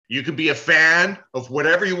You can be a fan of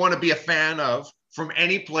whatever you want to be a fan of from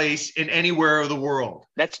any place in anywhere of the world.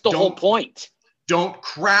 That's the whole point. Don't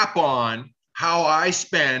crap on how I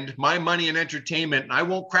spend my money in entertainment, and I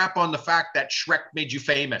won't crap on the fact that Shrek made you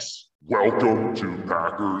famous. Welcome to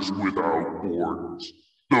Packers Without Borders,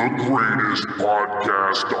 the greatest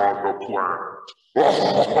podcast on the planet.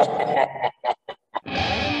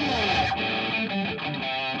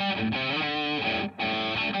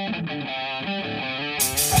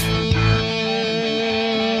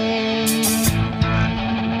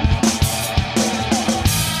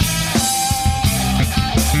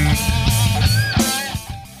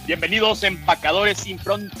 Bienvenidos Empacadores Sin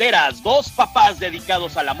Fronteras, dos papás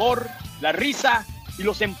dedicados al amor, la risa y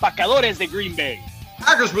los empacadores de Green Bay.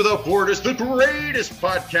 Packers Without Borders, the greatest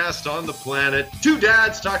podcast on the planet. Two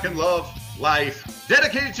dads talking love, life,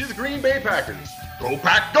 dedicated to the Green Bay Packers. Go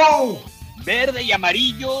Pack, go! Verde y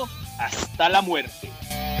amarillo hasta la muerte.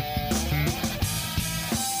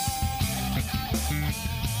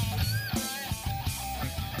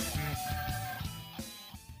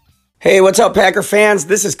 Hey, what's up, Packer fans?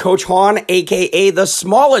 This is Coach Juan, a.k.a. the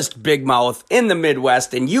smallest big mouth in the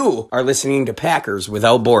Midwest, and you are listening to Packers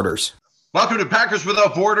Without Borders. Welcome to Packers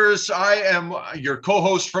Without Borders. I am your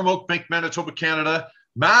co-host from Oakbank, Manitoba, Canada,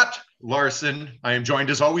 Matt Larson. I am joined,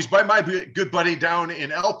 as always, by my good buddy down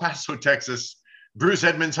in El Paso, Texas, Bruce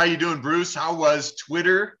Edmonds. How you doing, Bruce? How was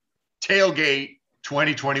Twitter Tailgate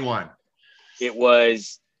 2021? It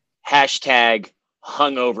was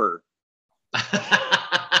 #hungover.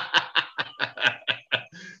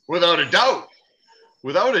 Without a doubt.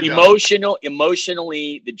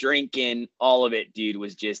 Emotionally, the drinking, all of it, dude,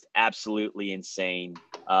 was just absolutely insane.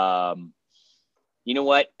 You know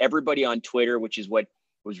what? Everybody on Twitter, which is what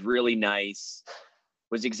was really nice,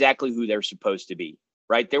 was exactly who they're supposed to be,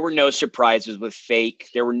 right? There were no surprises with fake.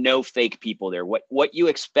 There were no fake people there. What you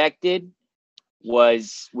expected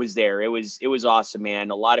was there. It was awesome,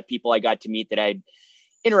 man. A lot of people I got to meet that I'd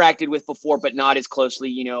interacted with before, but not as closely.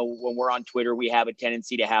 You know, when we're on Twitter, we have a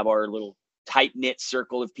tendency to have our little tight-knit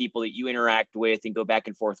circle of people that you interact with and go back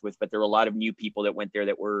and forth with, but there were a lot of new people that went there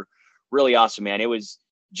that were really awesome, man. It was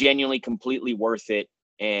genuinely completely worth it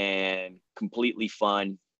and completely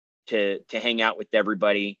fun to hang out with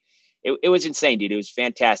everybody. It was insane, dude. It was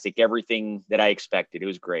fantastic. Everything that I expected. It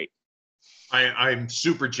was great. I'm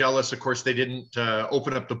super jealous. Of course, they didn't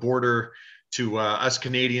open up the border to us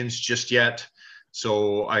Canadians just yet.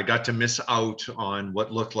 So I got to miss out on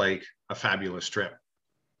what looked like a fabulous trip.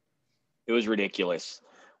 It was ridiculous.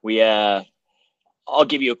 I'll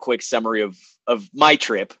give you a quick summary of my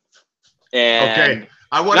trip. And okay.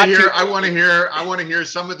 I want to hear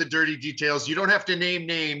some of the dirty details. You don't have to name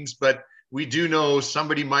names, but we do know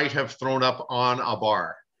somebody might have thrown up on a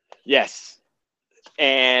bar. Yes.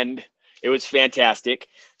 And it was fantastic.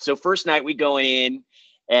 So first night we go in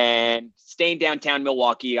and staying downtown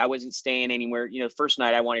Milwaukee. I wasn't staying anywhere. You know, first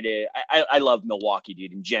night I love Milwaukee,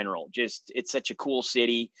 dude, in general. Just, it's such a cool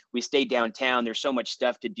city. We stayed downtown. There's so much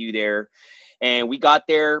stuff to do there. And we got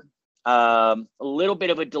there a little bit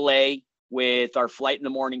of a delay with our flight in the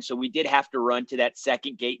morning. So we did have to run to that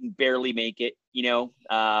second gate and barely make it, you know.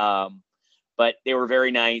 But they were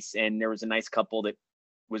very nice. And there was a nice couple that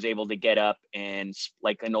was able to get up, and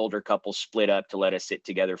like an older couple split up to let us sit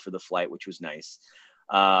together for the flight, which was nice.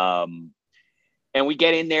 And we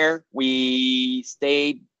get in there, we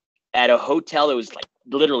stayed at a hotel that was like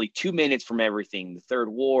literally 2 minutes from everything. The Third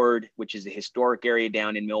Ward, which is a historic area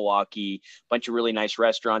down in Milwaukee, bunch of really nice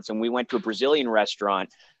restaurants. And we went to a Brazilian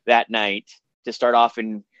restaurant that night to start off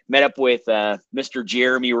and met up with Mr.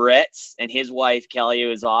 Jeremy Retz and his wife, Kelly. It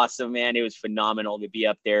was awesome, man. It was phenomenal to be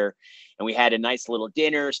up there. And we had a nice little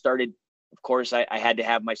dinner. Started, of course, I had to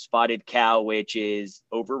have my spotted cow, which is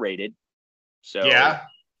overrated. So yeah,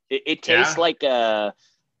 it tastes like a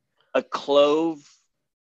clove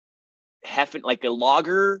Heffen, like a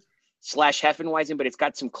lager / Heffenweizen, but it's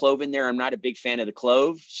got some clove in there. I'm not a big fan of the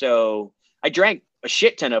clove, so I drank a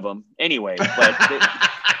shit ton of them anyway. But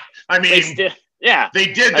I mean, they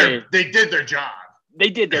did their job.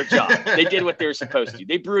 They did their job. They did what they were supposed to.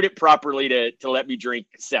 They brewed it properly to let me drink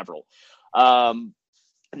several. And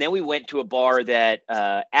then we went to a bar that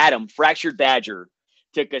Adam, Fractured Badger,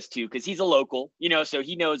 took us to, because he's a local, you know, so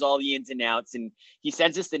he knows all the ins and outs. And he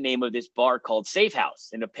sends us the name of this bar called Safe House.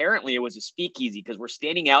 And apparently it was a speakeasy, because we're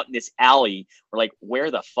standing out in this alley. We're like,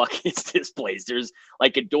 where the fuck is this place? There's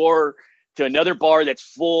like a door to another bar that's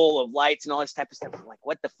full of lights and all this type of stuff. We're like,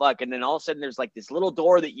 what the fuck? And then all of a sudden there's like this little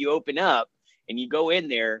door that you open up and you go in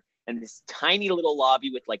there, and this tiny little lobby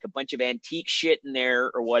with like a bunch of antique shit in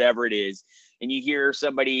there or whatever it is. And you hear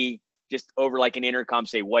somebody just over like an intercom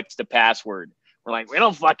say, what's the password? We're like, we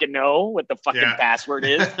don't fucking know what the fucking password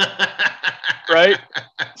is. Right.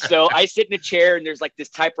 So I sit in a chair and there's like this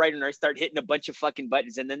typewriter and I start hitting a bunch of fucking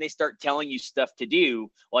buttons. And then they start telling you stuff to do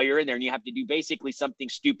while you're in there and you have to do basically something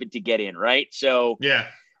stupid to get in. Right. So,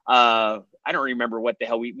 I don't remember what the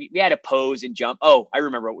hell we had to pose and jump. Oh, I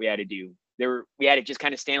remember what we had to do. We had to just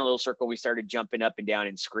kind of stand in a little circle. We started jumping up and down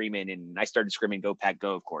and screaming. And I started screaming, "Go Pack,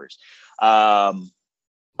 go," of course.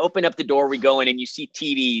 Open up the door, we go in and you see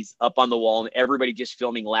TVs up on the wall and everybody just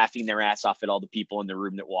filming, laughing their ass off at all the people in the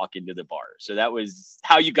room that walk into the bar. So that was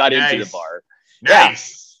how you got into the bar.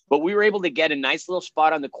 Nice. Yeah. But we were able to get a nice little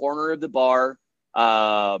spot on the corner of the bar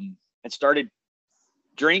and started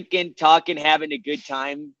drinking, talking, having a good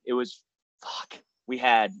time. It was, we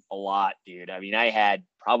had a lot, dude. I mean, I had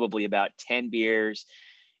probably about 10 beers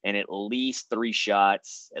and at least 3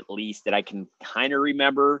 shots, at least, that I can kind of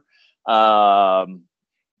remember.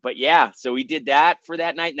 But yeah, so we did that for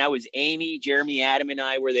that night. And that was Amy, Jeremy, Adam, and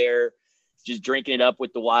I were there just drinking it up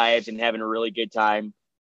with the wives and having a really good time.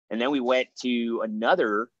 And then we went to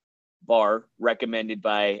another bar recommended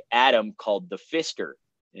by Adam called the Fister.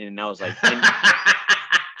 And I was like,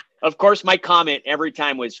 of course, my comment every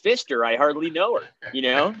time was Fister. I hardly know her. You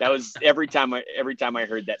know, that was every time I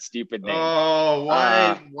heard that stupid name. Oh,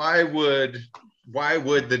 why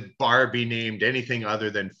would the bar be named anything other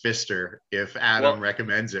than Fister if Adam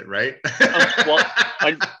recommends it, right?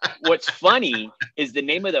 What's funny is the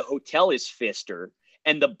name of the hotel is Fister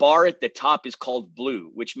and the bar at the top is called Blue,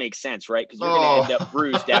 which makes sense, right? Because we're going to end up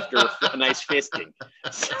bruised after a nice fisting.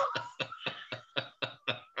 So.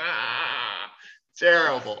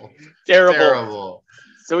 Terrible.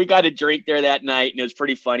 So we got a drink there that night and it was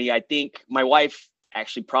pretty funny. I think my wife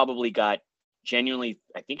actually probably got she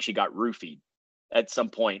got roofied at some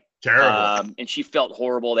point. Terrible. And she felt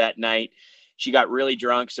horrible that night. She got really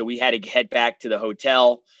drunk. So we had to head back to the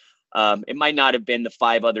hotel. It might not have been the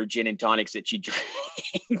 5 other gin and tonics that she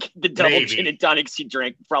drank. The double gin and tonics she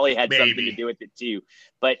drank probably had something to do with it too.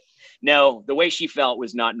 But no, the way she felt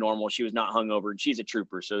was not normal. She was not hungover and she's a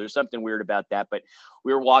trooper. So there's something weird about that. But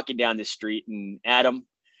we were walking down the street and Adam,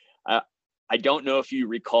 I don't know if you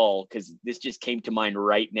recall, because this just came to mind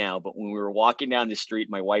right now, but when we were walking down the street,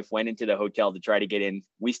 my wife went into the hotel to try to get in.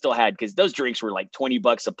 We still had, because those drinks were like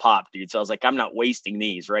 $20 a pop, dude. So I was like, I'm not wasting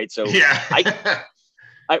these, right? So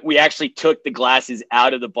we actually took the glasses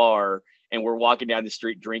out of the bar and we're walking down the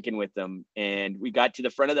street drinking with them. And we got to the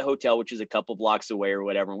front of the hotel, which is a couple blocks away or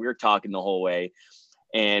whatever. And we were talking the whole way.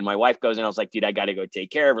 And my wife goes in, I was like, dude, I got to go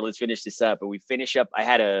take care of her. Let's finish this up. And we finish up.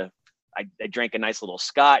 I drank a nice little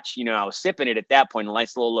scotch. You know, I was sipping it at that point, a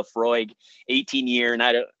nice little Lafroig 18-year. And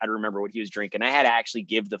I don't remember what he was drinking. I had to actually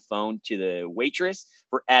give the phone to the waitress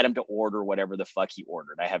for Adam to order whatever the fuck he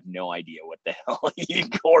ordered. I have no idea what the hell he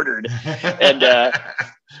ordered.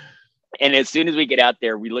 And as soon as we get out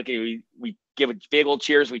there, we look at it, we give a big old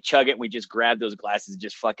cheers, we chug it, and we just grab those glasses and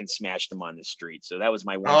just fucking smashed them on the street. So that was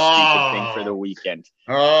my one stupid thing for the weekend.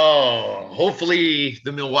 Oh, hopefully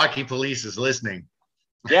the Milwaukee police is listening.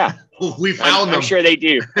 Yeah. We found them. I'm sure they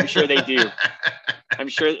do. I'm sure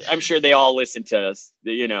they all listen to us.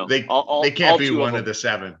 You know, they can't be one of the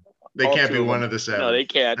 7. They can't be one of the 7. No, they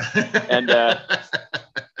can't.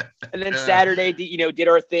 And then Saturday, did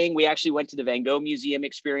our thing. We actually went to the Van Gogh Museum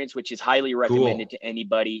experience, which is highly recommended to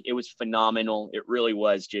anybody. It was phenomenal. It really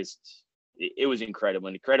was it was incredible,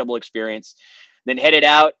 an incredible experience. Then headed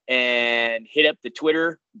out and hit up the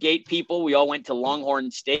Twitter Gate people. We all went to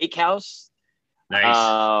Longhorn Steakhouse.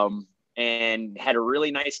 Nice. And had a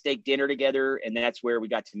really nice steak dinner together. And that's where we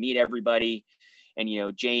got to meet everybody. And,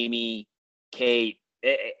 Jamie, Kate,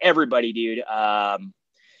 everybody, dude.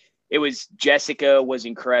 Jessica was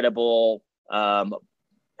incredible.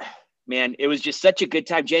 Man, it was just such a good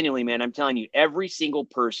time. Genuinely, man, I'm telling you, every single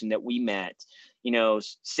person that we met,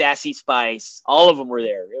 Sassy Spice, all of them were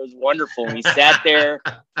there. It was wonderful. We sat there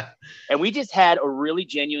and we just had a really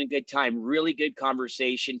genuine good time, really good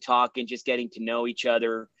conversation, talking, just getting to know each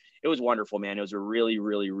other. It was wonderful, man. It was a really,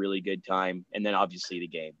 really, really good time. And then obviously the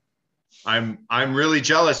game. I'm really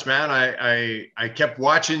jealous, man. I kept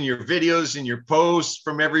watching your videos and your posts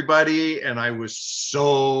from everybody, and I was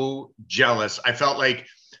so jealous. I felt like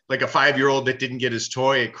a 5-year-old that didn't get his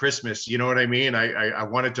toy at Christmas. You know what I mean? I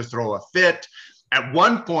wanted to throw a fit. At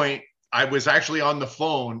one point, I was actually on the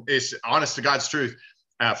phone. It's honest to God's truth.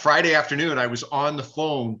 Friday afternoon, I was on the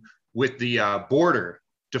phone with the border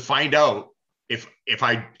to find out if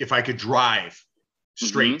I could drive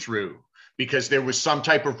straight through, because there was some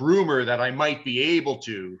type of rumor that I might be able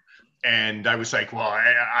to. And I was like, well,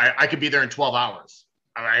 I could be there in 12 hours.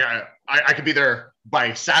 I could be there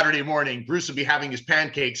by Saturday morning. Bruce will be having his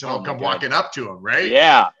pancakes and I'll come walking up to him, right?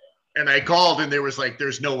 Yeah. And I called and there was like,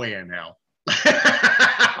 there's no way in hell.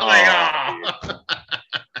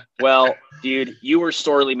 Well, dude, you were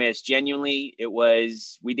sorely missed. Genuinely,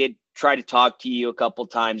 we did try to talk to you a couple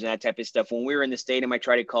times and that type of stuff. When we were in the stadium, I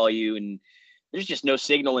tried to call you and there's just no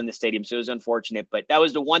signal in the stadium. So it was unfortunate, but that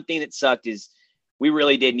was the one thing that sucked is we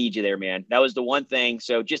really did need you there, man. That was the one thing.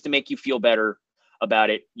 So just to make you feel better about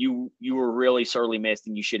it, you were really sorely missed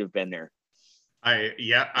and you should have been there.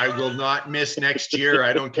 I will not miss next year.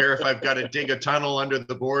 I don't care if I've got to dig a tunnel under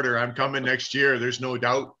the border. I'm coming next year. There's no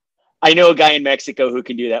doubt. I know a guy in Mexico who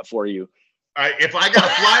can do that for you. If I got to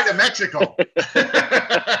fly to Mexico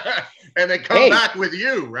and then come back with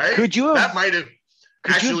you, right? Could you have? That might have.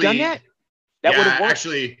 Could you have done that? That would have worked.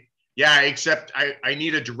 Actually, yeah. Except I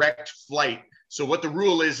need a direct flight. So what the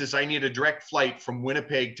rule is I need a direct flight from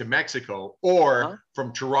Winnipeg to Mexico or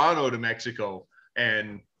from Toronto to Mexico.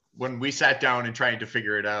 And when we sat down and trying to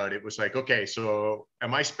figure it out, it was like, okay, so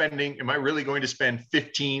am I really going to spend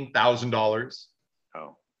 $15,000?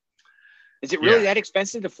 Oh, is it really that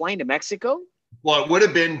expensive to fly into Mexico? Well, it would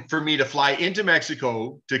have been for me to fly into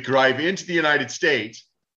Mexico, to drive into the United States,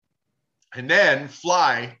 and then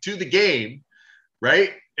fly to the game,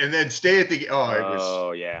 right? And then stay at the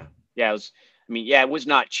it was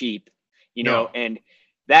not cheap, know, and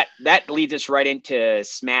that leads us right into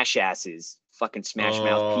smash asses, fucking smash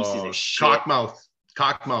mouth pieces of shit.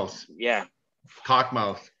 Cockmouth. Yeah.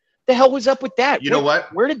 Cockmouth. The hell was up with that? You know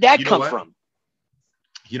what? Where did that come from?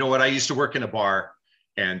 You know what? I used to work in a bar,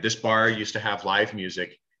 and this bar used to have live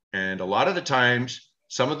music. And a lot of the times,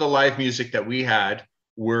 some of the live music that we had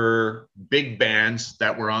were big bands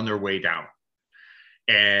that were on their way down.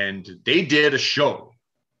 And they did a show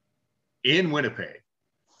in Winnipeg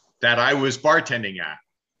that I was bartending at.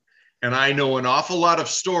 And I know an awful lot of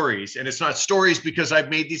stories, and it's not stories because I've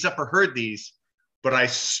made these up or heard these, but I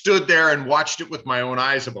stood there and watched it with my own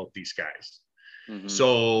eyes about these guys. Mm-hmm.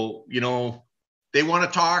 So, they want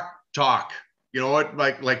to talk. You know what?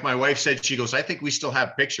 Like my wife said, she goes, I think we still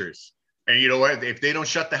have pictures. And you know what? If they don't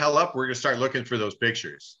shut the hell up, we're going to start looking for those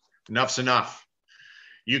pictures. Enough's enough.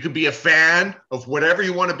 You could be a fan of whatever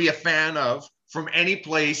you want to be a fan of from any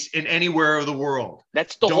place in anywhere of the world.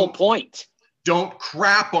 That's the whole point. Don't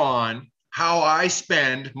crap on how I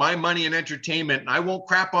spend my money in entertainment. And I won't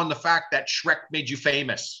crap on the fact that Shrek made you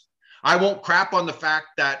famous. I won't crap on the fact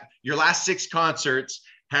that your last 6 concerts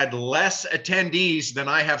had less attendees than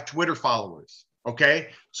I have Twitter followers.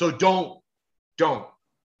 Okay. So don't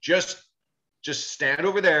just stand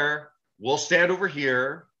over there. We'll stand over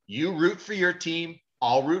here. You root for your team.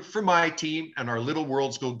 I'll root for my team, and our little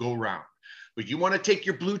worlds go round. But you want to take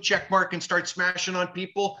your blue check mark and start smashing on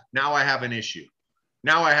people? Now I have an issue.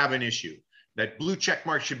 That blue check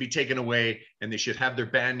mark should be taken away, and they should have their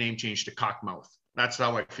band name changed to Cockmouth. That's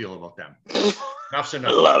how I feel about them. Enough's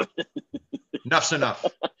enough. I love it. Enough's enough.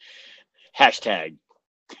 Hashtag.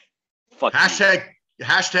 Fuck hashtag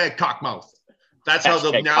Cockmouth. That's how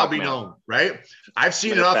they'll now be known, right? I've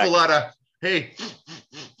seen an awful lot of, hey,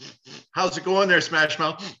 how's it going there, Smash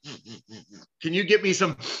Mouth? Can you get me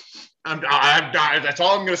some? That's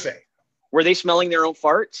all I'm going to say. Were they smelling their own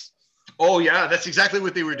farts? Oh, yeah. That's exactly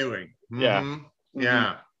what they were doing. Yeah. Mm-hmm.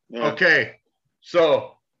 Yeah. Okay.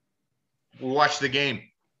 So we'll watch the game.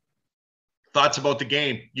 Thoughts about the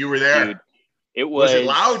game? You were there. Dude, was it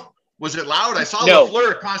loud? I saw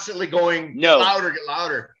Lafleur constantly going louder, get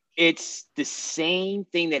louder. It's the same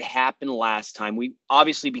thing that happened last time. We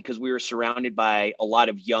obviously, because we were surrounded by a lot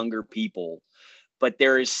of younger people, but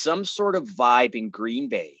there is some sort of vibe in Green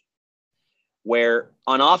Bay where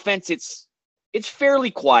on offense, it's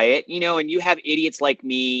fairly quiet, and you have idiots like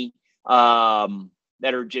me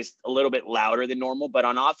that are just a little bit louder than normal, but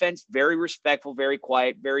on offense, very respectful, very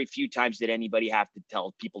quiet. Very few times did anybody have to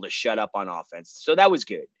tell people to shut up on offense. So that was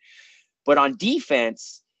good. But on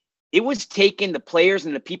defense, it was taking the players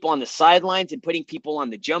and the people on the sidelines and putting people on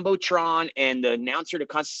the Jumbotron and the announcer to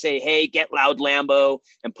constantly say, hey, get loud, Lambo,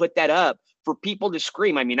 and put that up for people to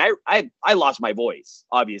scream. I mean, I lost my voice,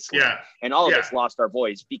 obviously. Yeah. And all of us lost our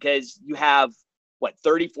voice because you have,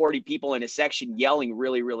 30, 40 people in a section yelling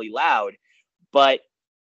really, really loud. But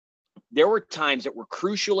there were times that were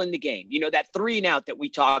crucial in the game. That 3-and-out that we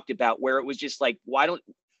talked about where it was just like,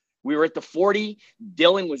 we were at the 40,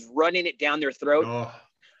 Dylan was running it down their throat.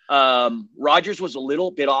 Oh. Rodgers was a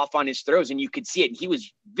little bit off on his throws, and you could see it. He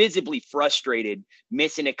was visibly frustrated,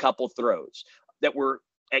 missing a couple throws that were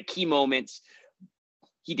at key moments.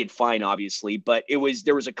 He did fine, obviously, but there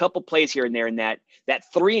was a couple plays here and there, and that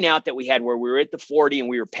 3-and-out that we had where we were at the 40 and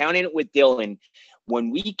we were pounding it with Dylan.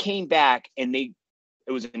 When we came back, and it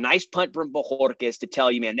was a nice punt from Bojorquez to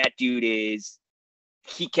tell you, man, that dude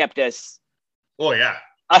he kept us. Oh yeah.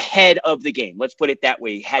 ahead of the game. Let's put it that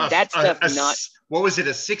way. Had that stuff not, what was it?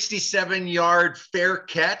 A 67-yard fair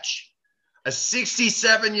catch, a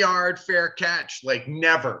 67-yard fair catch. Like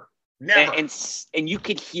never. And you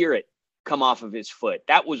could hear it come off of his foot.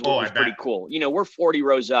 That was what was pretty cool. You know, we're 40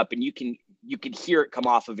 rows up and you could hear it come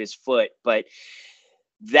off of his foot, but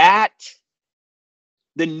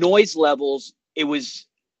the noise levels, it was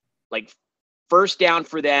like first down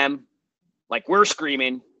for them. Like we're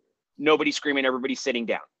screaming, nobody's screaming, everybody's sitting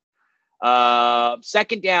down.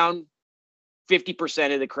 Second down,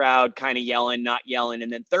 50% of the crowd kind of yelling, not yelling.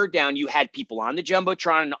 And then third down, you had people on the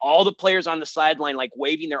Jumbotron and all the players on the sideline, like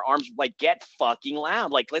waving their arms, like get fucking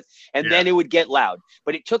loud. Like then it would get loud.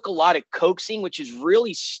 But it took a lot of coaxing, which is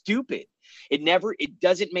really stupid. It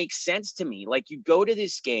doesn't make sense to me. Like you go to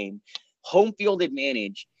this game, home field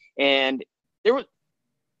advantage, and there was,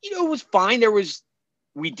 it was fine. They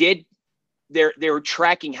were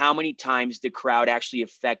tracking how many times the crowd actually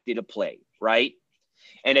affected a play, right?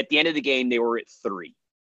 And at the end of the game, they were at 3.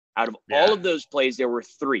 Out of all of those plays, there were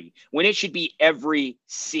 3. When it should be every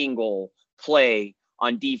single play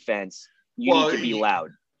on defense, you need to be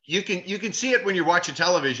loud. You can see it when you're watching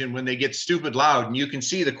television when they get stupid loud, and you can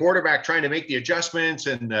see the quarterback trying to make the adjustments,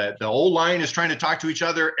 and the whole line is trying to talk to each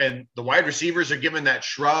other, and the wide receivers are giving that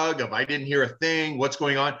shrug of I didn't hear a thing. What's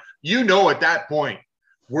going on? At that point,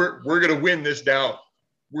 we're going to win this down.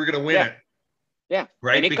 We're going to win it. Yeah.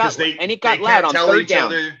 Right. Because it got loud on third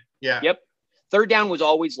down. Yeah. Yep. Third down was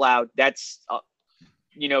always loud. That's,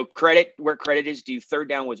 credit where credit is due. Third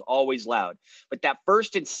down was always loud. But that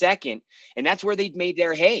first and second, and that's where they'd made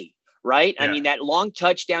their hay, right? Yeah. I mean, that long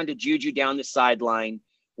touchdown to Juju down the sideline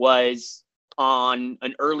was on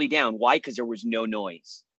an early down. Why? Because there was no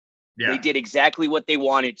noise. Yeah. They did exactly what they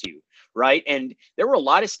wanted to, right? And there were a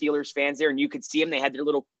lot of Steelers fans there, and you could see them. They had their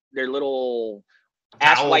little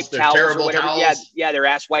ass wipe towels or whatever. Towels. Yeah, their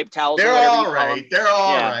ass wipe towels. They're all right. They're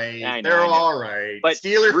all right. They're all right. But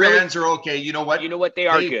Steeler fans are okay. You know what? They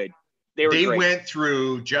are good. They went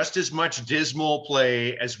through just as much dismal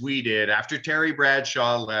play as we did after Terry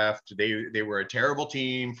Bradshaw left. They were a terrible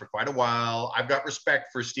team for quite a while. I've got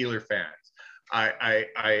respect for Steeler fans.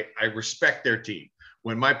 I respect their team.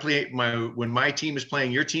 When my team is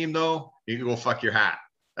playing your team, though, you can go fuck your hat.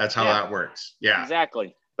 That's how that works. Yeah,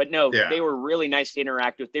 exactly. But no, they were really nice to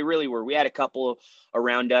interact with. They really were. We had a couple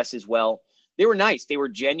around us as well. They were nice. They were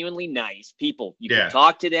genuinely nice people. You could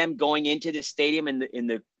talk to them going into the stadium in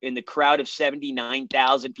the crowd of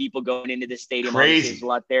 79,000 people going into the stadium. Crazy. There's a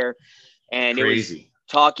lot there, and Crazy. It was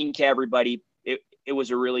talking to everybody. It was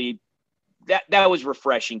a really that was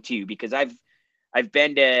refreshing too, because I've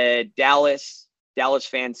been to Dallas. Dallas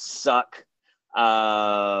fans suck.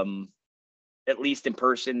 At least in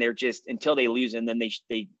person, they're just, until they lose, and then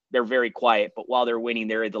they're very quiet. But while they're winning,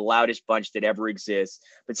 they're the loudest bunch that ever exists.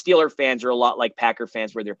 But Steeler fans are a lot like Packer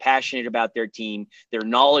fans, where they're passionate about their team. They're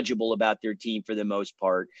knowledgeable about their team for the most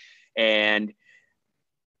part. And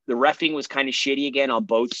the reffing was kind of shitty again on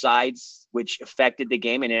both sides, which affected the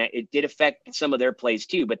game. And it did affect some of their plays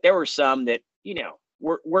too. But there were some that,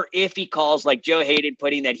 were iffy calls, like Joe Hayden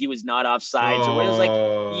putting that he was not offsides. Or it was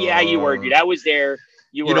like, yeah, you were, dude. I was there.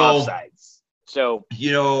 You were offsides. So,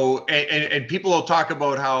 and people will talk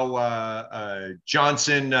about how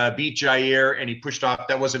Johnson beat Jair and he pushed off.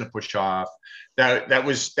 That wasn't a push off. That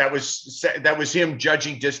was him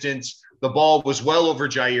judging distance. The ball was well over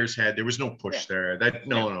Jair's head. There was no push there.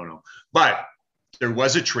 No. But there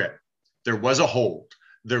was a trip. There was a hold.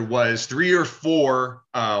 There was 3 or 4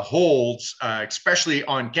 holds, especially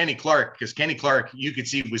on Kenny Clark, because Kenny Clark, you could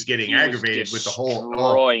see, was getting aggravated with the hold.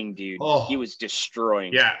 Destroying, dude. He was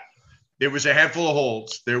destroying. Yeah. There was a handful of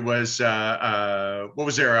holds. There was what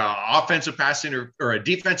was there? Offensive pass or a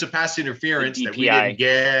defensive pass interference that we didn't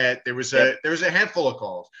get. There was a handful of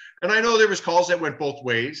calls, and I know there was calls that went both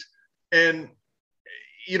ways, and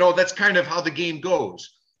that's kind of how the game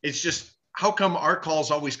goes. It's just, how come our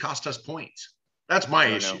calls always cost us points? That's my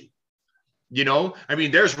issue. I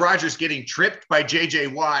mean, there's Rodgers getting tripped by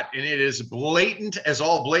JJ Watt, and it is blatant as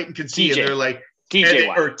all blatant can see. TJ. And they're like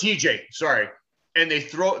TJ, sorry. And they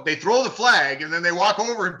throw the flag, and then they walk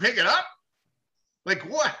over and pick it up. Like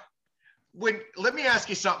what? Let me ask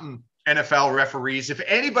you something, NFL referees. If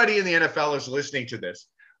anybody in the NFL is listening to this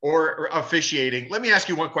or officiating, let me ask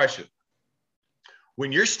you one question.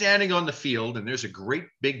 When you're standing on the field and there's a great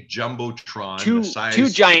big jumbotron, two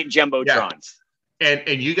giant jumbotrons,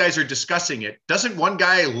 and you guys are discussing it, doesn't one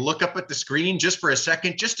guy look up at the screen just for a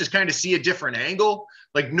second, just to kind of see a different angle?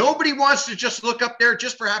 Like, nobody wants to just look up there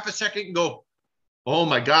just for half a second and go, oh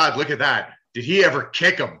my God, look at that. Did he ever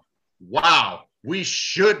kick him? Wow. We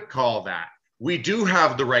should call that. We do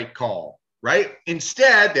have the right call. right?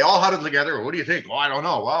 Instead, they all huddled together. What do you think? Well, I don't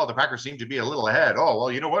know. Well, the Packers seem to be a little ahead. Oh,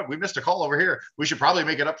 well, you know what? We missed a call over here. We should probably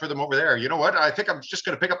make it up for them over there. You know what? I think I'm just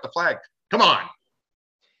going to pick up the flag. Come on.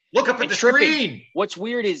 Look up at the screen. What's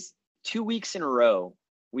weird is 2 weeks in a row,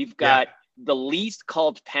 we've got the least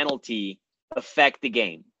called penalty affect the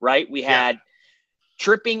game, right? We had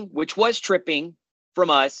tripping, which was tripping from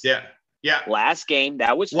us. Yeah. Last game,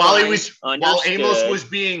 that was while fine, he was while Amos was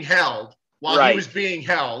being held. While he was being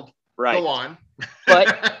held. Right. Go on.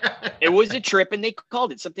 But it was a trip and they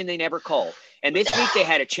called it, something they never call. And this week they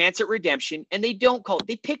had a chance at redemption and they don't call it.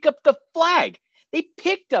 They pick up the flag. They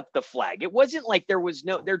picked up the flag. It wasn't like there was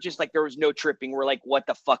no tripping. We're like, what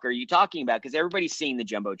the fuck are you talking about? Because everybody's seeing the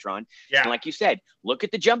Jumbotron. Yeah. And like you said, look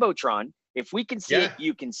at the Jumbotron. If we can see it,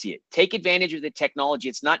 you can see it. Take advantage of the technology.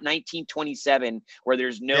 It's not 1927 where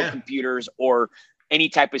there's no computers or any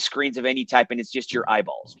type of screens of any type, and it's just your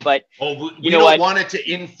eyeballs. But we don't want it to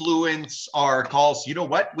influence our calls. You know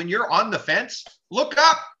what? When you're on the fence, look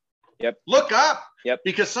up. Yep. Look up. Yep.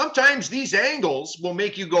 Because sometimes these angles will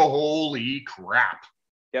make you go, holy crap.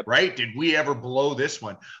 Yep. Right? Did we ever blow this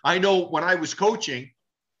one? I know when I was coaching,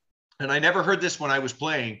 and I never heard this when I was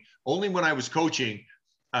playing, only when I was coaching,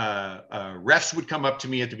 refs would come up to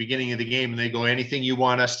me at the beginning of the game and they go, anything you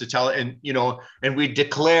want us to tell, and we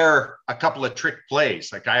declare a couple of trick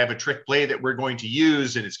plays. Like, I have a trick play that we're going to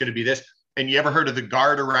use and it's going to be this. And you ever heard of the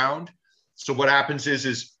guard around? So what happens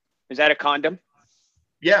is that a condom?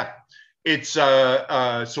 Yeah. It's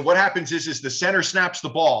so what happens is the center snaps the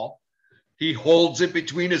ball. He holds it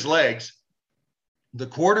between his legs. The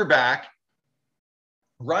quarterback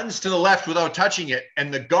runs to the left without touching it,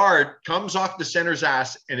 and the guard comes off the center's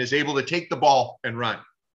ass and is able to take the ball and run.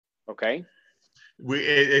 Okay.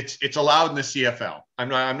 It's allowed in the CFL. I'm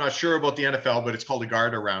not sure about the NFL, but it's called a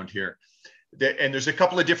guard around here. And there's a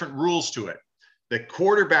couple of different rules to it. The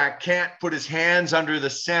quarterback can't put his hands under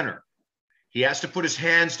the center. He has to put his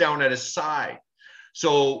hands down at his side.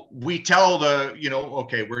 So we tell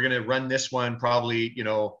okay, we're going to run this one probably,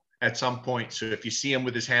 at some point. So if you see him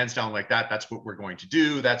with his hands down like that, that's what we're going to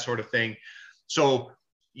do, that sort of thing. So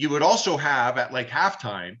you would also have at like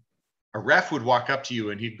halftime, a ref would walk up to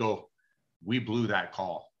you and he'd go, we blew that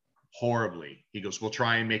call horribly. He goes, we'll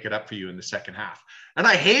try and make it up for you in the second half. And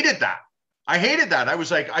I hated that. I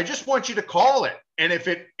was like, I just want you to call it. And if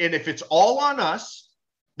it's all on us,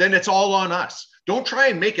 then it's all on us. Don't try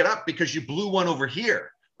and make it up because you blew one over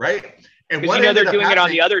here. Right. And what they're doing it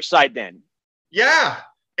on the other side then. Yeah.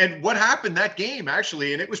 And what happened that game,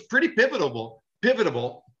 actually, and it was pretty pivotal. It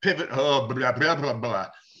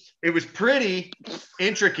was pretty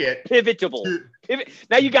intricate. Pivotable.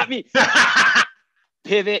 Now you got me.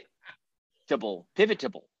 Pivotable.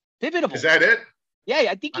 Is that it? Yeah,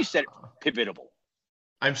 I think you said it. Pivotable.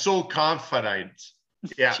 I'm so confident.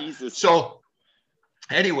 Yeah. Jesus. So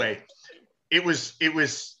anyway, it was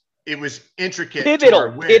intricate.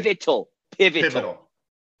 Pivotal.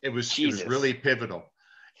 It was really pivotal.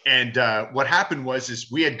 And what happened was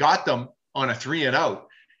we had got them on a 3-and-out,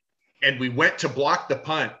 and we went to block the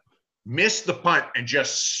punt, missed the punt, and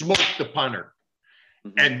just smoked the punter.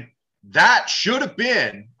 Mm-hmm. And that should have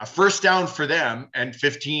been a first down for them and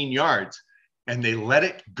 15 yards. And they let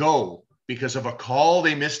it go because of a call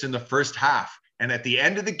they missed in the first half. And at the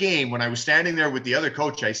end of the game, when I was standing there with the other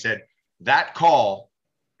coach, I said, that call,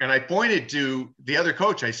 and I pointed to the other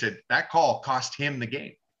coach, I said, that call cost him the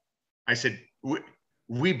game. I said,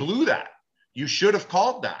 we blew that. You should have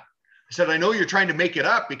called that. I said, I know you're trying to make it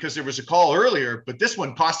up because there was a call earlier, but this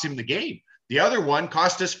one cost him the game. The other one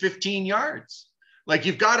cost us 15 yards. Like,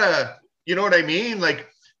 you've got to, you know what I mean? Like,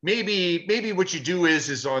 maybe what you do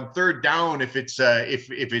is on third down, if it's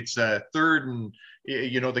third and,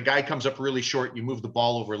 the guy comes up really short, you move the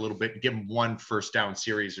ball over a little bit and give him one first down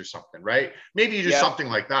series or something, right? Maybe you do something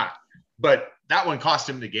like that. But that one cost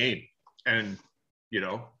him the game. And,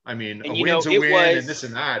 a win's a win and this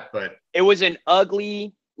and that, but it was an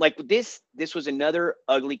ugly, like this was another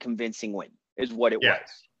ugly, convincing win is what it was.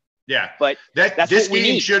 Yeah. But that's this what we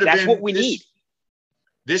game need. Should have that's been, what we need.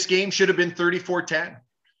 This game should have been 34-10.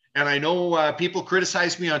 And I know people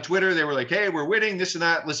criticized me on Twitter. They were like, hey, we're winning, this and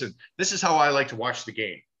that. Listen, this is how I like to watch the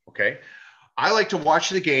game. Okay. I like to watch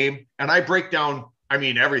the game and I break down,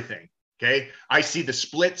 everything. Okay. I see the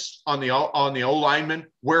splits on the O lineman.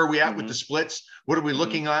 Where are we at with the splits? What are we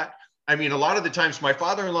looking at? A lot of the times my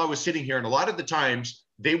father-in-law was sitting here and a lot of the times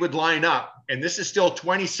they would line up and this is still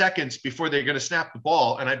 20 seconds before they're going to snap the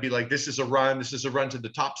ball. And I'd be like, this is a run. This is a run to the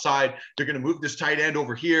top side. They're going to move this tight end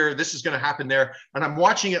over here. This is going to happen there. And I'm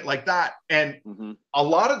watching it like that. And a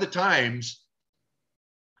lot of the times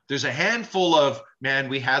there's a handful of, man,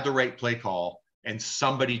 we had the right play call and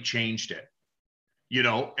somebody changed it. you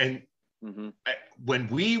know, and Mm-hmm. when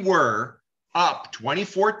we were up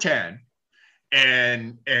 24-10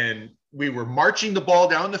 and we were marching the ball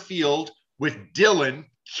down the field with Dylan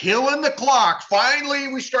killing the clock.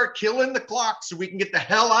 Finally, we start killing the clock so we can get the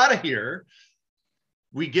hell out of here.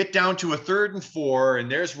 We get down to a 3rd and 4,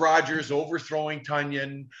 and there's Rogers overthrowing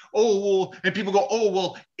Tunyon. Oh, well, and people go, oh,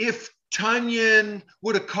 well, if Tunyon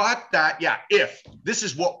would have caught that, yeah, if. This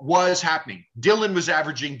is what was happening. Dylan was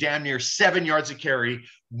averaging damn near 7 yards a carry,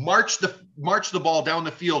 march the ball down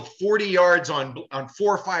the field 40 yards on 4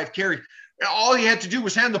 or 5 carries. All he had to do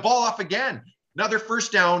was hand the ball off again. Another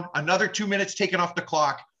first down, another 2 minutes taken off the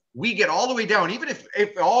clock. We get all the way down. Even if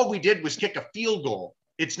all we did was kick a field goal,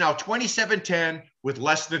 it's now 27-10 with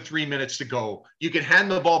less than 3 minutes to go. You can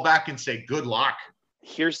hand the ball back and say, good luck.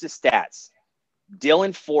 Here's the stats.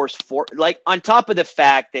 Dylan forced 4, like on top of the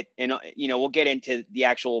fact that, and you know, we'll get into the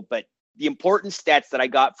actual, but the important stats that I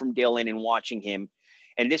got from Dylan and watching him,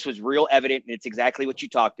 and this was real evident, and it's exactly what you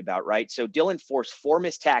talked about, right? So Dylan forced 4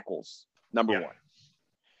 missed tackles, number one,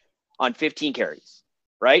 on 15 carries,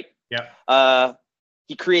 right? Yeah.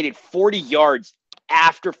 He created 40 yards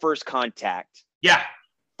after first contact. Yeah.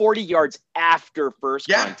 40 yards after first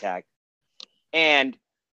contact. And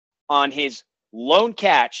on his lone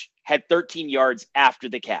catch, had 13 yards after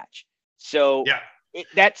the catch. So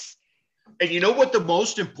that's. And you know what the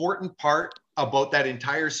most important part about that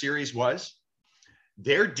entire series was?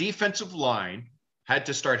 Their defensive line had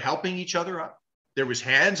to start helping each other up. There was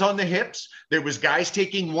hands on the hips. There was guys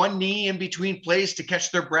taking one knee in between plays to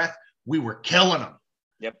catch their breath. We were killing them.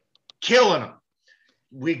 Yep. Killing them.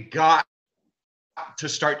 We got to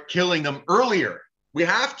start killing them earlier. We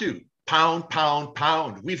have to. Pound, pound,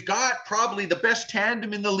 pound. We've got probably the best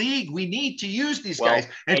tandem in the league. We need to use these guys.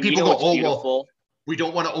 And people go, oh, well, we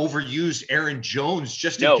don't want to overuse Aaron Jones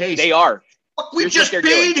just in case. They are. Look, we just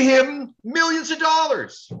paid him millions of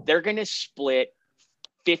dollars. They're going to split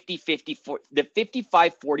 50-50. The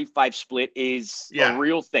 55-45 split is a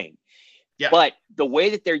real thing. Yeah. But the way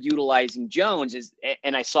that they're utilizing Jones is,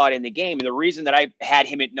 and I saw it in the game, and the reason that I had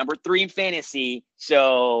him at number 3 in fantasy,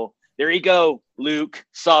 so there you go, Luke,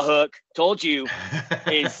 Sawhook, told you,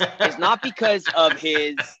 is not because of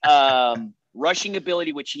his rushing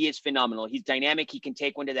ability, which he is phenomenal. He's dynamic. He can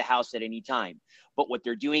take one to the house at any time. But what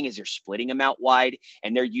they're doing is they're splitting him out wide,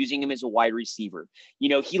 and they're using him as a wide receiver. You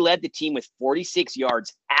know, he led the team with 46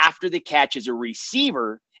 yards after the catch as a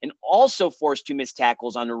receiver, and also forced 2 missed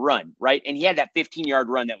tackles on the run, right? And he had that 15-yard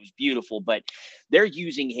run that was beautiful, but they're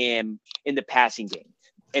using him in the passing game.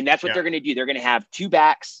 And that's what they're going to do. They're going to have 2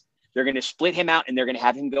 backs. They're going to split him out, and they're going to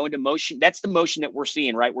have him go into motion. That's the motion that we're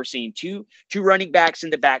seeing, right? We're seeing two running backs in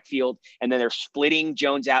the backfield, and then they're splitting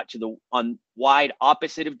Jones out to on wide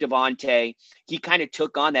opposite of Devontae. He kind of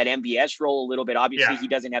took on that MVS role a little bit. Obviously, he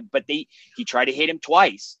doesn't have, but he tried to hit him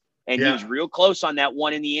twice. And he was real close on that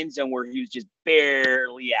one in the end zone where he was just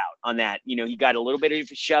barely out on that. You know, he got a little bit of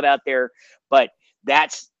a shove out there, but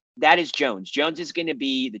that is Jones. Jones is going to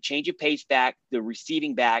be the change of pace back, the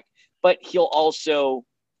receiving back, but he'll also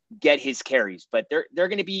get his carries. But they're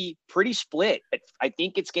going to be pretty split. I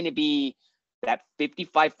think it's going to be that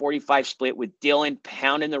 55-45 split with Dylan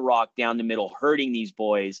pounding the rock down the middle, hurting these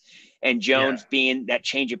boys, and Jones being that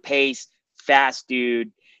change of pace, fast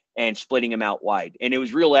dude, and splitting them out wide. And it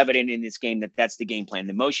was real evident in this game that that's the game plan.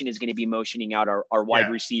 The motion is going to be motioning out our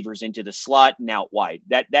wide receivers into the slot and out wide.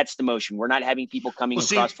 That's the motion. We're not having people coming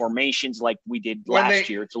across formations like we did last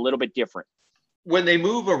year. It's a little bit different. When they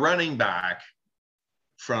move a running back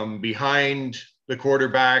from behind the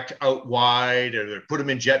quarterback out wide, or they put him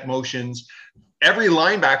in jet motions, every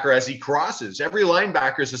linebacker, as he crosses, every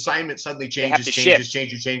linebacker's assignment suddenly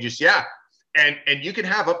changes. Yeah. And you can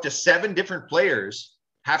have up to 7 different players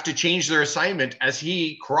have to change their assignment as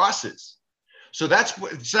he crosses. So that's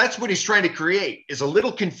what he's trying to create, is a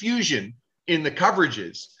little confusion in the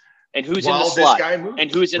coverages. And who's in the slot?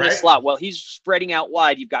 And who's in the slot? Well, he's spreading out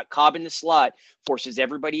wide. You've got Cobb in the slot, forces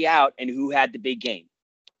everybody out. And who had the big game?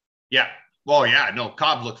 Yeah. Well, yeah. No,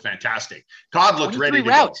 Cobb looked fantastic. Cobb looked ready to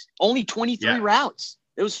routes. Go. Only 23 routes.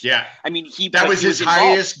 It was. Yeah. I mean, that was his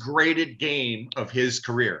highest graded game of his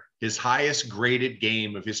career. His highest graded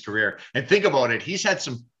game of his career. And think about it. He's had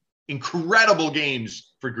some incredible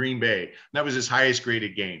games for Green Bay. That was his highest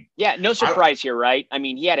graded game. Yeah. No surprise here, right? I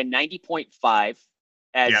mean, he had a 90.5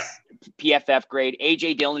 as PFF grade.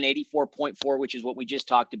 AJ Dillon, 84.4, which is what we just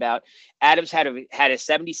talked about. Adams had a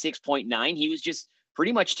 76.9. He was just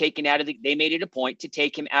pretty much taken out of they made it a point to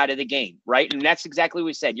take him out of the game, right? And that's exactly what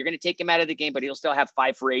we said. You're going to take him out of the game, but he'll still have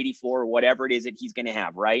 5 for 84 or whatever it is that he's going to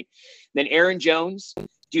have, right? Then Aaron Jones,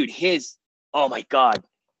 dude, oh my God,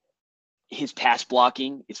 his pass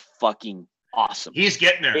blocking is fucking awesome. He's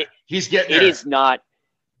getting there. He's getting there.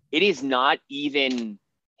 It is not even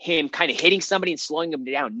him kind of hitting somebody and slowing them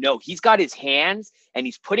down. No, he's got his hands and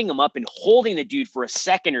he's putting them up and holding the dude for a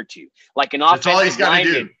second or two, like an offensive lineman. That's all he's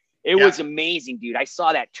got to do. It was amazing, dude. I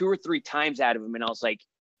saw that 2 or 3 times out of him, and I was like,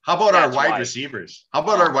 how about our wide receivers?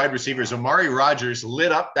 Amari Rogers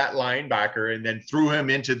lit up that linebacker and then threw him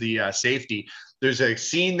into the safety. There's a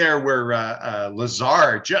scene there where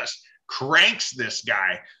Lazar just cranks this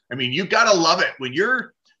guy. I mean, you got to love it when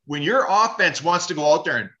your offense wants to go out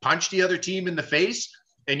there and punch the other team in the face,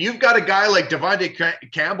 and you've got a guy like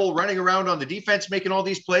Devontae Campbell running around on the defense making all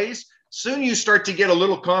these plays. Soon you start to get a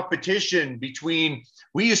little competition between.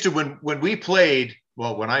 We used to when I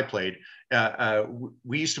played,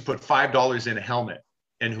 we used to put $5 in a helmet,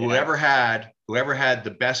 and whoever had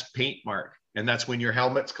the best paint mark, and that's when your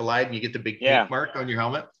helmets collide and you get the big paint mark on your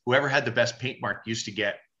helmet. Whoever had the best paint mark used to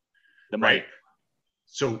get the right.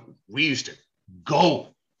 So we used to go.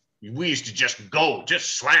 We used to just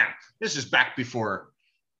slam. This is back before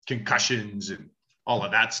concussions and all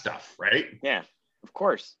of that stuff, right? Yeah, of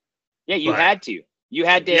course. Yeah, you had to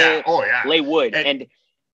lay wood. And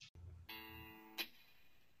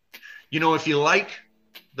you know, if you like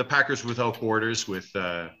the Packers Without Borders with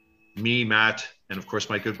me, Matt, and of course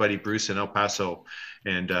my good buddy Bruce in El Paso,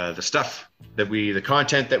 and the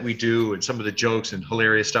content that we do and some of the jokes and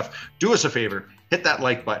hilarious stuff, do us a favor, hit that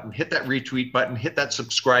like button, hit that retweet button, hit that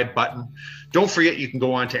subscribe button. Don't forget, you can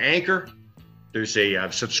go on to Anchor. There's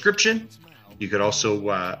a subscription. You could also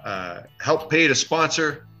help pay to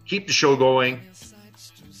sponsor, keep the show going.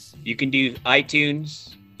 You can do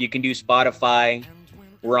iTunes. You can do Spotify.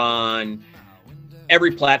 We're on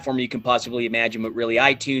every platform you can possibly imagine, but really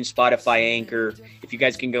iTunes, Spotify, Anchor. If you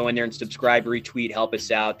guys can go in there and subscribe, retweet, help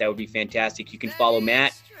us out, that would be fantastic. You can follow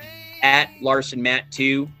Matt at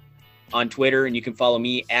LarsonMatt2 on Twitter, and you can follow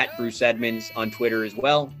me at Bruce Edmonds on Twitter as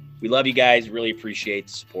well. We love you guys. Really appreciate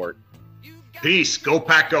the support. Peace. Go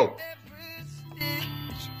Pack, go.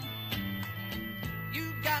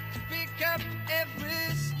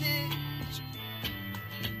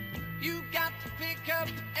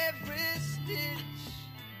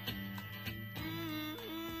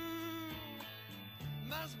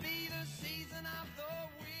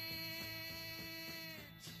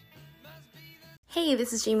 Hey,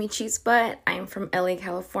 this is Jamie Cheesebutt. I'm from LA,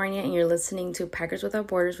 California, and you're listening to Packers Without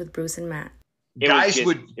Borders with Bruce and Matt. It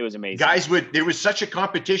was amazing. There was such a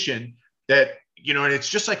competition that, you know, and it's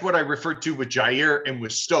just like what I referred to with Jair and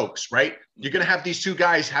with Stokes, right? You're going to have these two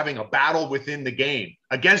guys having a battle within the game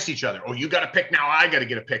against each other. Oh, you got a pick now. I got to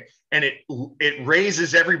get a pick. And it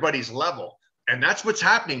raises everybody's level. And that's what's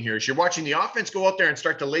happening here is you're watching the offense go out there and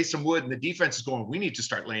start to lay some wood, and the defense is going, we need to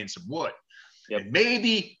start laying some wood. Yep. And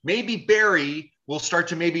maybe Barry will start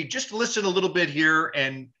to maybe just listen a little bit here.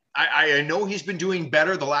 And I know he's been doing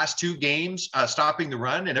better the last 2 games, stopping the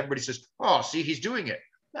run. And everybody says, oh, see, he's doing it.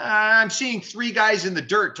 I'm seeing 3 guys in the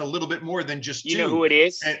dirt a little bit more than just 2. You know who it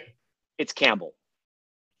is? It's Campbell.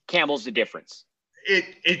 Campbell's the difference.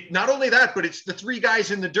 It not only that, but it's the 3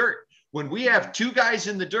 guys in the dirt. When we have 2 guys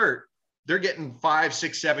in the dirt, they're getting 5,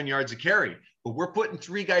 6, 7 yards of carry. But we're putting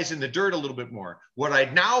 3 guys in the dirt a little bit more. What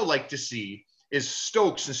I'd now like to see is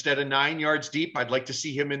Stokes, instead of 9 yards deep, I'd like to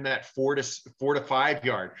see him in that 4 to 5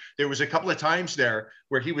 yard. There was a couple of times there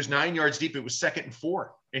where he was 9 yards deep. It was 2nd and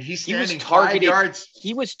 4, and he's standing 5 yards.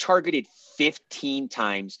 He was targeted 15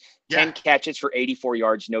 times, 10 catches for 84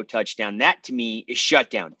 yards, no touchdown. That to me is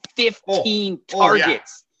shutdown. 15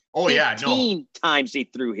 targets. 15 times they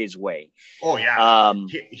threw his way. Oh yeah.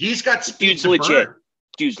 He's got speed. Dude's legit.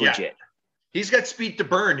 Dude's legit. He's got speed to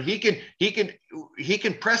burn. He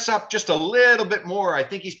can press up just a little bit more. I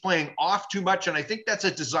think he's playing off too much, and I think that's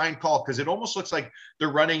a design call because it almost looks like they're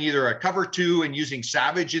running either a cover 2 and using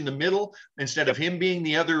Savage in the middle instead of him being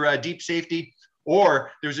the other deep safety,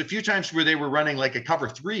 or there's a few times where they were running like a cover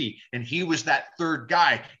 3 and he was that 3rd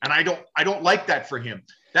guy, and I don't like that for him.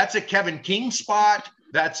 That's a Kevin King spot.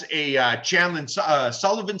 That's a Chandler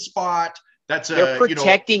Sullivan spot. That's they're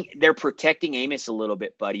protecting Amos a little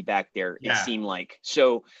bit, buddy, back there. It seemed like.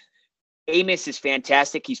 So Amos is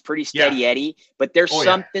fantastic. He's pretty steady Eddie, but there's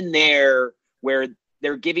something there where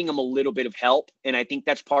they're giving him a little bit of help. And I think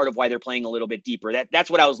that's part of why they're playing a little bit deeper. That's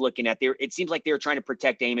what I was looking at there. It seems like they were trying to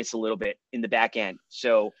protect Amos a little bit in the back end.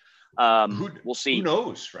 So we'll see. Who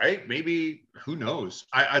knows, right? Maybe, who knows?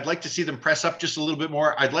 I'd like to see them press up just a little bit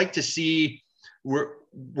more. I'd like to see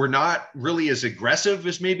we're not really as aggressive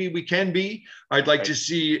as maybe we can be. I'd like to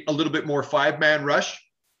see a little bit more 5-man rush.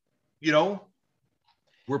 You know,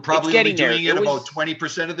 we're probably only doing it about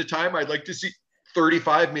 20% of the time. I'd like to see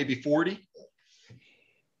 35, maybe 40.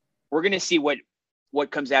 We're going to see what what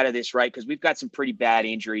comes out of this, right? Because we've got some pretty bad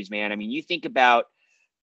injuries, man. I mean, you think about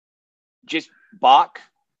just Bach,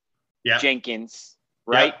 Jenkins,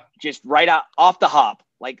 right? Just right out off the hop.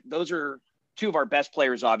 Like those are two of our best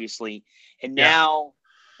players, obviously. And now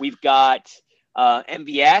we've got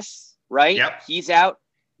MVS, right? Yep. He's out.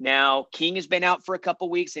 Now King has been out for a couple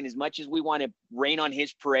weeks, and as much as we want to rain on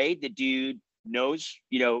his parade, the dude knows,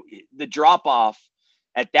 you know, the drop off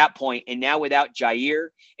at that point. And now without Jair,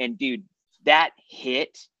 and dude, that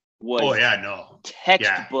hit was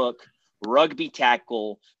textbook rugby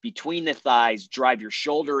tackle between the thighs, drive your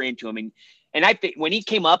shoulder into him. And I think when he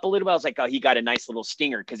came up a little bit, I was like, oh, he got a nice little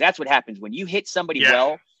stinger, because that's what happens when you hit somebody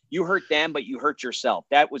well. You hurt them, but you hurt yourself.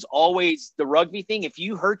 That was always the rugby thing. If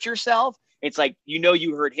you hurt yourself, it's like, you know,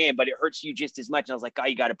 you hurt him, but it hurts you just as much. And I was like, oh,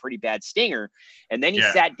 you got a pretty bad stinger. And then he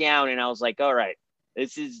sat down, and I was like, all right,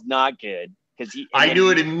 this is not good. Because I knew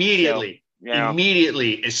it immediately.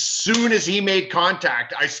 Immediately. As soon as he made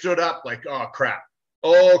contact, I stood up like, oh, crap.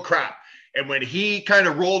 And when he kind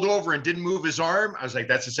of rolled over and didn't move his arm, I was like,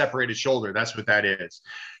 that's a separated shoulder. That's what that is.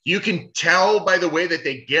 You can tell by the way that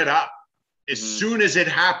they get up. As soon as it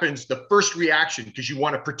happens, the first reaction, because you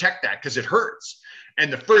want to protect that because it hurts.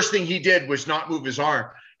 And the first thing he did was not move his arm.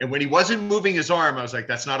 And when he wasn't moving his arm, I was like,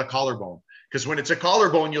 that's not a collarbone. Because when it's a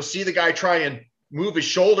collarbone, you'll see the guy try and move his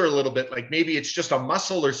shoulder a little bit, like maybe it's just a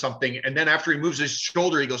muscle or something. And then after he moves his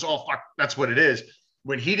shoulder, he goes, oh, fuck, that's what it is.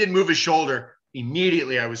 When he didn't move his shoulder,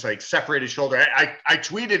 immediately I was like, separated shoulder. I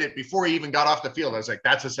tweeted it before he even got off the field. I was like,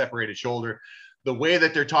 that's a separated shoulder. The way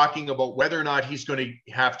that they're talking about whether or not he's going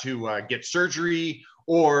to have to get surgery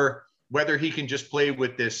or whether he can just play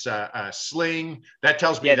with this sling, that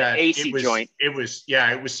tells me that AC joint. It was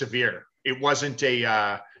severe. It wasn't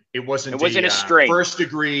a straight first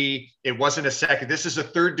degree. It wasn't a second. This is a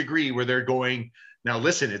third degree where they're going, now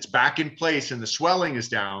listen, it's back in place and the swelling is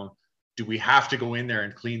down. Do we have to go in there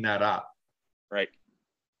and clean that up?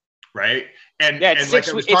 Right. And, and like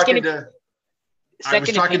I was talking to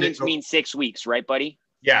second opinions mean 6 weeks, right, buddy?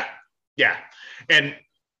 Yeah. And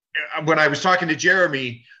when I was talking to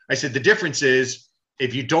Jeremy, I said, the difference is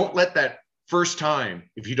if you don't let that first time,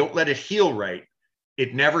 if you don't let it heal right,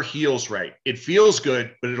 it never heals right. It feels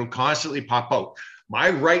good, but it'll constantly pop out. My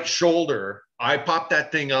right shoulder, I popped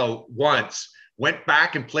that thing out once, went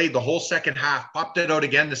back and played the whole second half, popped it out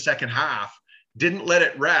again the second half, didn't let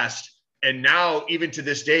it rest. And now, even to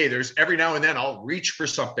this day, there's every now and then I'll reach for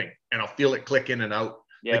something and I'll feel it click in and out.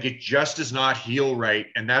 Like it just does not heal right.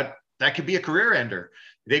 And that could be a career ender.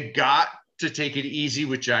 They've got to take it easy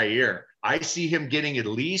with Jair. I see him getting at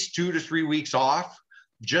least 2 to 3 weeks off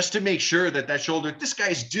just to make sure that shoulder, this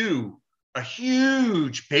guy's due a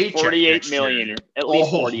huge paycheck. 48 million, year. At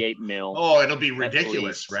least 48 mil. Oh, it'll be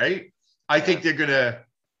ridiculous, right? I think they're going to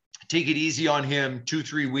take it easy on him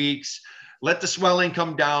 2-3 weeks. Let the swelling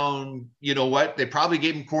come down. You know what? They probably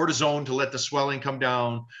gave him cortisone to let the swelling come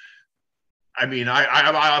down. I mean,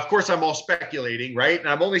 I of course, I'm all speculating, right? And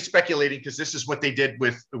I'm only speculating because this is what they did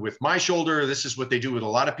with my shoulder. This is what they do with a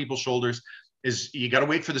lot of people's shoulders, is you got to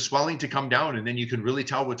wait for the swelling to come down, and then you can really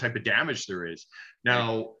tell what type of damage there is.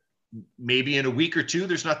 Now, maybe in a week or two,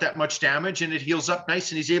 there's not that much damage and it heals up nice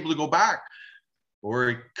and he's able to go back. Or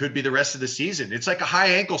it could be the rest of the season. It's like a high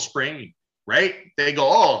ankle sprain. Right? They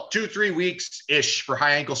go, 2-3 weeks-ish for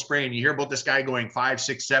high ankle sprain. You hear about this guy going 5,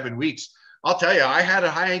 6, 7 weeks. I'll tell you, I had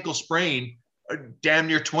a high ankle sprain damn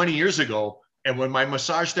near 20 years ago. And when my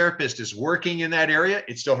massage therapist is working in that area,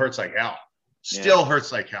 it still hurts like hell.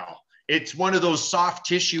 Hurts like hell. It's one of those soft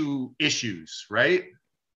tissue issues, right?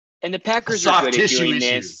 And the Packers are good at doing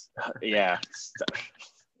this. Yeah.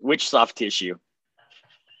 Which soft tissue?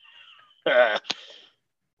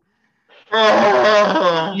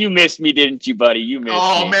 You missed me, didn't you, buddy? You missed me.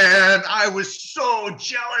 Oh, man. I was so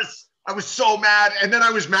jealous. I was so mad. And then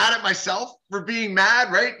I was mad at myself for being mad,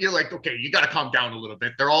 right? You're like, okay, you got to calm down a little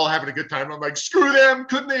bit. They're all having a good time. I'm like, screw them.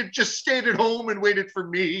 Couldn't they have just stayed at home and waited for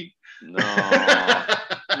me?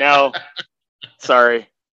 No. Sorry.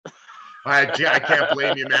 I can't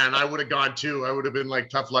blame you, man. I would have gone too. I would have been like,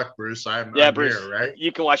 tough luck, Bruce. I'm Bruce, here, right?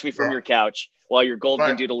 You can watch me from your couch while your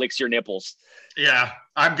golden dude licks your nipples. Yeah,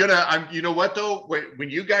 you know what though? When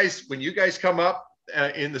you guys come up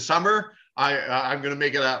in the summer, I'm gonna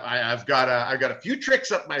make it up. I've got a few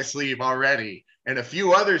tricks up my sleeve already, and a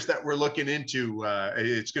few others that we're looking into.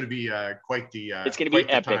 It's gonna be quite the. It's gonna be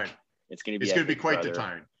epic. Time. It's gonna be quite the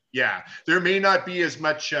time. Yeah, there may not be as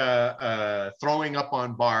much throwing up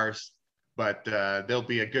on bars, but there'll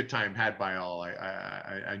be a good time had by all.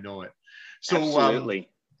 I know it. So absolutely.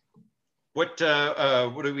 What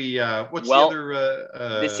do we? What's the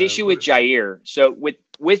other? This issue with Jair. So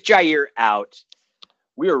with Jair out,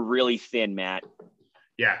 we are really thin, Matt.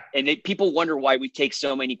 Yeah. And people wonder why we take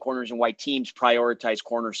so many corners and why teams prioritize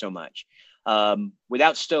corner so much.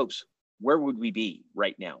 Without Stokes, where would we be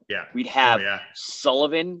right now? Yeah. We'd have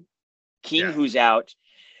Sullivan, King, who's out.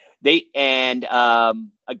 A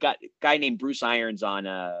guy named Bruce Irons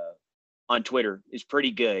on Twitter is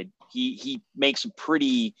pretty good. He makes some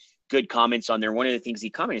pretty good comments on there. One of the things he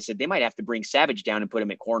commented said they might have to bring Savage down and put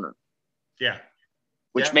him at corner. Yeah.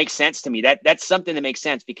 Which makes sense to me. That's something that makes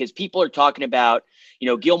sense because people are talking about,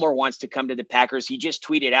 Gilmore wants to come to the Packers. He just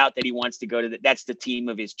tweeted out that he wants to go to that's the team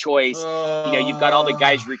of his choice. You've got all the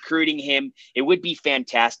guys recruiting him. It would be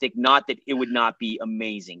fantastic. Not that it would not be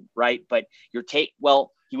amazing, right? But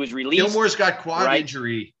he was released. Gilmore's got quad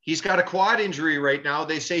injury. He's got a quad injury right now.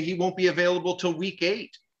 They say he won't be available till week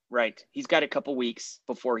 8. Right. He's got a couple weeks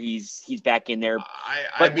before he's back in there.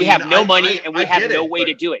 But we have no money and we have no way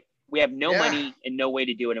to do it. We have no Yeah. money and no way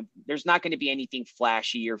to do it. And there's not going to be anything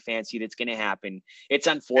flashy or fancy that's going to happen. It's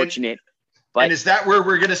unfortunate. And is that where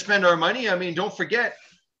we're going to spend our money? I mean, don't forget,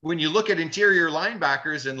 when you look at interior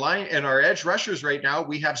linebackers and our edge rushers right now,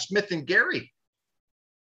 we have Smith and Gary.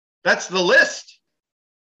 That's the list.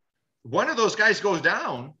 One of those guys goes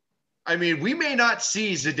down. I mean, we may not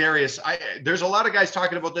see Za'Darius. There's a lot of guys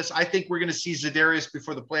talking about this. I think we're going to see Za'Darius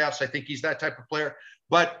before the playoffs. I think he's that type of player.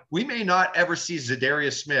 But we may not ever see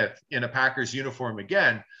Za'Darius Smith in a Packers uniform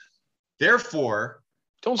again. Therefore,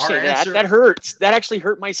 don't say that. That hurts. That actually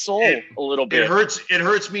hurt my soul a little bit. It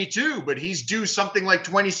hurts me too. But he's due something like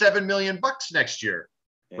 $27 million next year,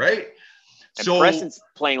 right? And Preston's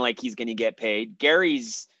playing like he's going to get paid.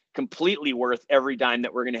 Gary's completely worth every dime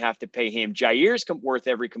that we're going to have to pay him. Jair's worth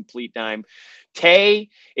every complete dime. Tay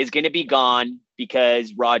is going to be gone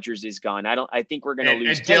because Rodgers is gone. I think we're going to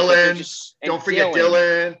lose. And Dylan. Don't forget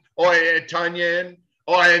Dylan. And Tunyon.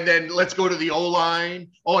 And then let's go to the O-line.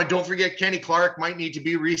 And don't forget Kenny Clark might need to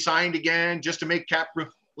be re-signed again just to make cap room.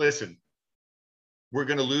 Listen, we're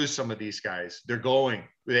going to lose some of these guys. They're going.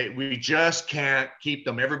 We just can't keep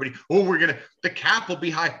them. Everybody, the cap will be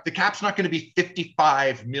high. The cap's not going to be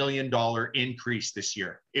 $55 million increase this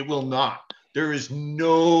year. It will not. There is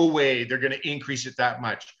no way they're going to increase it that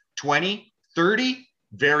much. 20, 30,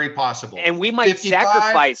 very possible. And we might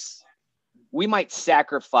 55,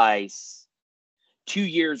 sacrifice 2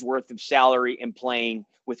 years worth of salary and playing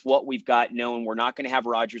with what we've got, knowing we're not going to have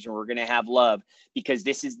Rodgers and we're going to have Love because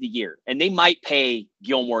this is the year. And they might pay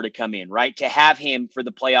Gilmore to come in, right? To have him for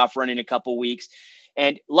the playoff run in a couple weeks.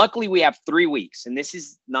 And luckily we have 3 weeks, and this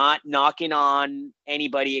is not knocking on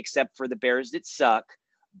anybody except for the Bears that suck.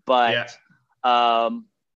 But,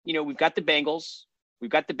 we've got the Bengals,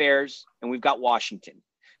 we've got the Bears, and we've got Washington.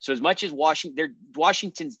 So as much as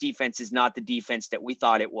Washington's defense is not the defense that we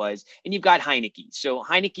thought it was, and you've got Heineke. So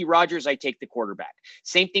Heineke, Rodgers, I take the quarterback.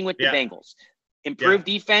 Same thing with the Bengals. Improved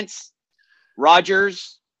defense,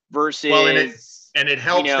 Rodgers versus it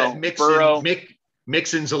helps that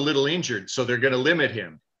Mixon's a little injured, so they're going to limit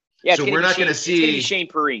him. Yeah, so we're not going to see. It's going to be Shane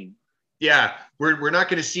Perrine. Yeah, we're not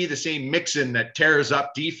going to see the same Mixon that tears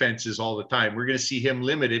up defenses all the time. We're going to see him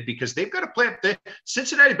limited because they've got to play. The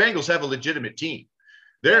Cincinnati Bengals have a legitimate team.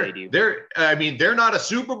 They're not a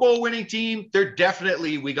Super Bowl winning team. They're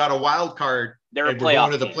definitely, we got a wild card. They're a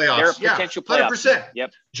playoff. The playoffs. They're a potential playoff. 100%.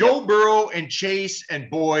 Yep. Joe Burrow and Chase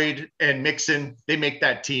and Boyd and Mixon, they make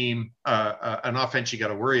that team an offense you got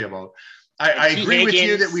to worry about. I agree with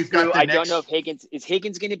you that we've got I don't know if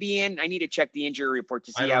Higgins going to be in. I need to check the injury report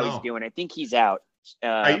to see how he's doing. I think he's out.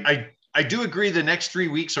 I do agree the next 3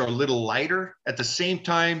 weeks are a little lighter. At the same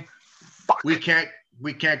time, we can't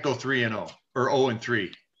go 3-0 or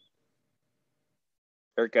 0-3.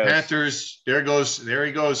 There it goes. Panthers. There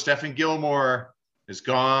he goes. Stephen Gilmore is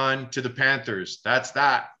gone to the Panthers. That's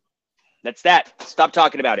that. Stop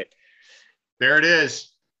talking about it. There it is.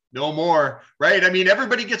 No more, right? I mean,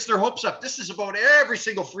 everybody gets their hopes up. This is about every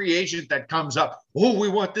single free agent that comes up. Oh, we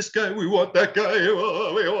want this guy. We want that guy.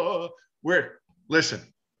 Listen,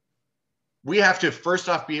 we have to first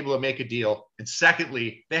off be able to make a deal. And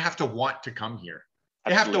secondly, they have to want to come here.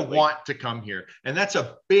 They have to want to come here. And that's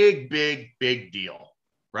a big, big, big deal,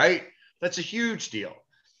 right? That's a huge deal.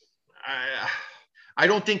 I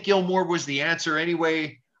don't think Gilmore was the answer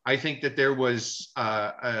anyway. I think that there was,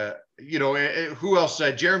 who else?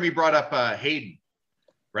 Jeremy brought up Hayden,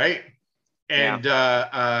 right? And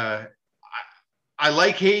I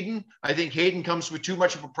like Hayden. I think Hayden comes with too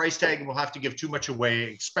much of a price tag and will have to give too much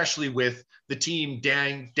away, especially with the team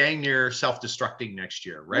dang near self-destructing next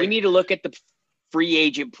year, right? We need to look at the free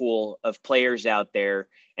agent pool of players out there,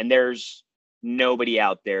 and there's nobody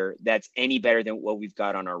out there that's any better than what we've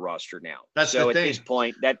got on our roster now. That's so the thing. At this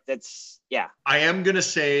point, that's. I am going to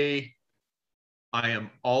say I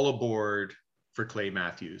am all aboard for Clay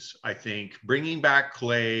Matthews. I think bringing back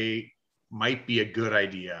Clay might be a good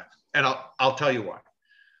idea. And I'll tell you what.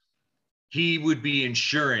 He would be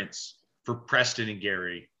insurance for Preston and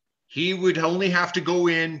Gary. He would only have to go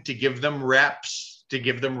in to give them reps, to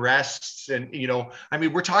give them rests. And,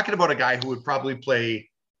 we're talking about a guy who would probably play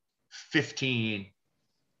 15,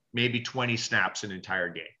 maybe 20 snaps an entire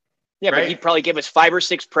game. Yeah, right? But he'd probably give us 5 or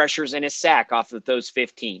 6 pressures and a sack off of those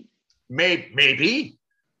 15. Maybe.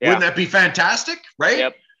 Yeah. Wouldn't that be fantastic? Right?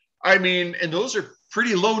 Yep. And those are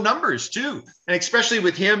pretty low numbers too. And especially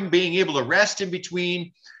with him being able to rest in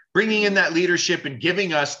between, bringing in that leadership and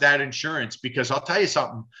giving us that insurance. Because I'll tell you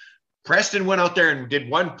something, Preston went out there and did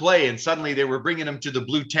one play and suddenly they were bringing him to the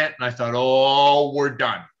blue tent. And I thought, oh, we're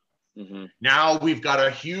done. Mm-hmm. Now we've got a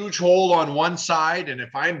huge hole on one side. And if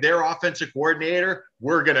I'm their offensive coordinator,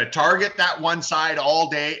 we're going to target that one side all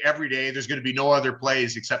day, every day. There's going to be no other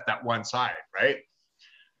plays except that one side, right?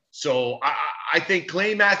 So I think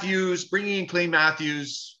Clay Matthews, bringing in Clay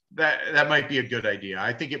Matthews, that might be a good idea.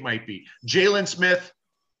 I think it might be. Jalen Smith,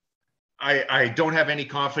 I don't have any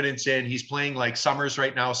confidence in. He's playing like Summers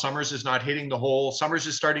right now. Summers is not hitting the hole. Summers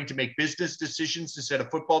is starting to make business decisions instead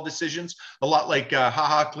of football decisions, a lot like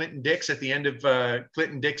Clinton Dix at the end of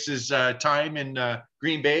Clinton Dix's time in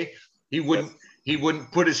Green Bay. He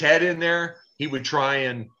wouldn't put his head in there. He would try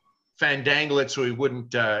and fandangle it so he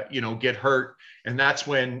wouldn't get hurt. And that's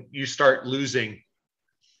when you start losing,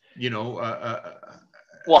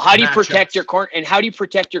 well, how do you protect your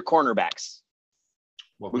cornerbacks?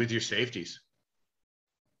 Well, with your safeties.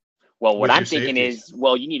 Well, what I'm thinking is,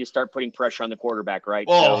 you need to start putting pressure on the quarterback, right?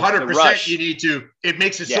 Oh, 100% you need to. It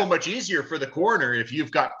makes it so much easier for the corner if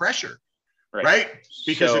you've got pressure, right?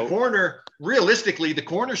 Because the corner, realistically, the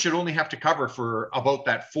corner should only have to cover for about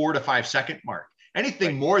that 4 to 5 second mark.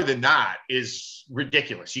 Anything more than that is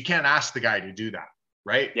ridiculous. You can't ask the guy to do that,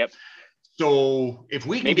 right? Yep. So if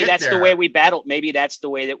we can maybe that's the way we battle. Maybe that's the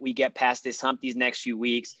way that we get past this hump these next few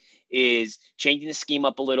weeks, is changing the scheme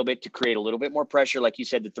up a little bit to create a little bit more pressure. Like you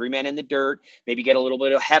said, the 3-man in the dirt, maybe get a little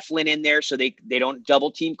bit of Heflin in there so they don't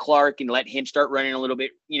double team Clark and let him start running a little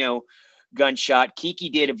bit, gunshot. Kiki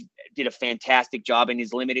did a fantastic job in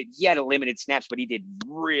his he had a limited snaps, but he did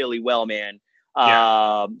really well, man.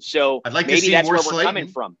 Yeah. So I'd like maybe to see that's more where Slayton. we're coming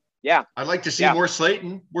from. Yeah. I'd like to see more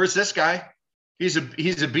Slayton. Where's this guy? He's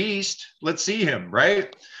a beast. Let's see him,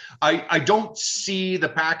 right? I don't see the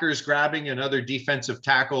Packers grabbing another defensive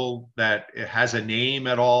tackle that has a name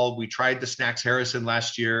at all. We tried the Snacks Harrison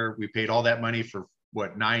last year. We paid all that money for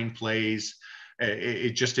 9 plays.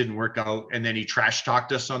 It just didn't work out. And then he trash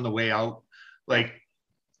talked us on the way out. Like,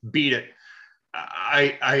 beat it.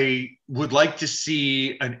 I would like to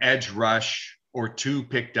see an edge rush or 2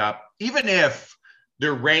 picked up, even if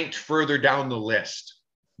they're ranked further down the list,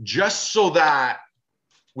 just so that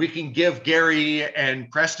we can give Gary and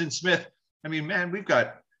Preston Smith. I mean, man, we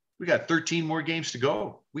got 13 more games to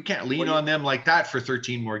go. We can't lean on them like that for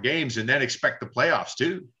 13 more games and then expect the playoffs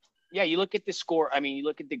too. Yeah, you look at the score. I mean, you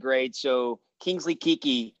look at the grade. So Kingsley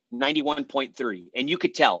Kiki, 91.3. And you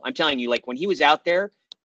could tell. I'm telling you, like when he was out there,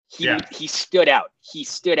 he stood out. He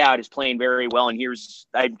stood out as playing very well. And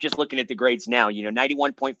I'm just looking at the grades now,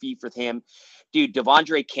 91.3 for him. Dude,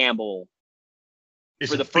 Devondre Campbell,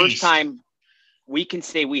 for the first time, we can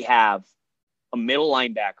say we have a middle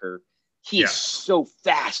linebacker. He is so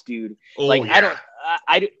fast, dude.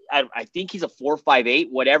 I think he's a 4.58,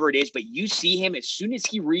 whatever it is, but you see him as soon as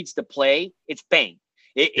he reads the play, it's bang.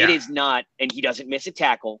 It is not, and he doesn't miss a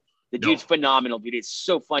tackle. The dude's phenomenal, dude. It's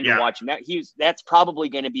so fun to watch him. That's probably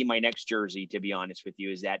going to be my next jersey, to be honest with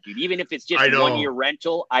you, is that dude. Even if it's just 1 year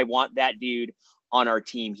rental, I want that dude on our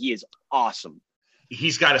team. He is awesome.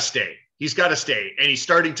 He's got to stay. He's got to stay. And he's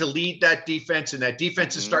starting to lead that defense, and that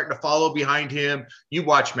defense is starting to follow behind him. You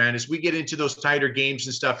watch, man, as we get into those tighter games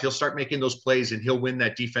and stuff, he'll start making those plays and he'll win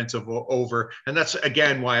that defensive over. And that's,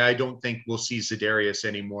 again, why I don't think we'll see Za'Darius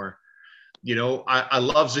anymore. I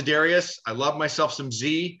love Za'Darius. I love myself some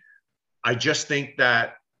Z. I just think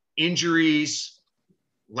that injuries,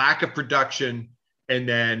 lack of production, and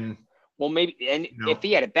then well, maybe, and if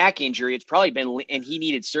he had a back injury, it's probably been, and he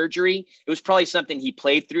needed surgery. It was probably something he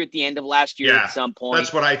played through at the end of last year at some point.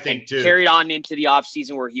 That's what I think too. Carried on into the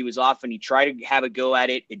offseason where he was off and he tried to have a go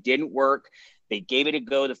at it. It didn't work. They gave it a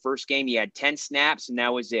go the first game. He had 10 snaps and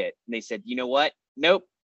that was it. And they said, you know what? Nope,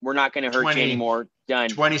 we're not going to hurt you anymore. Done.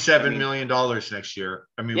 $27 million next year.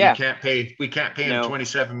 I mean, we can't pay him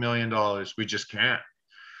 $27 million. We just can't.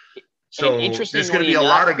 So there's going to be a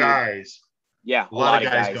lot of guys. Yeah, a lot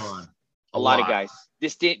of guys gone. A lot of guys.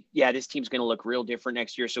 This team's going to look real different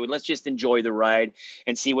next year. So let's just enjoy the ride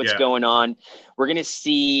and see what's going on. We're going to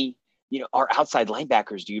see our outside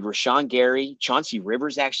linebackers, dude. Rashawn Gary, Chauncey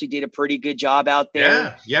Rivers actually did a pretty good job out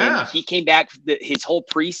there. Yeah. And he came back his whole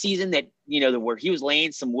preseason where he was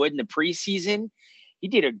laying some wood in the preseason. He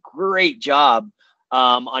did a great job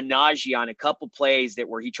on Najee on a couple plays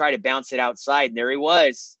where he tried to bounce it outside, and there he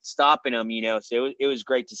was stopping him, so it was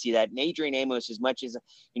great to see that. And Adrian Amos, as much as,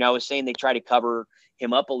 I was saying they try to cover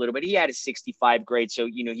him up a little bit, he had a 65 grade. So,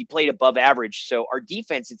 he played above average. So our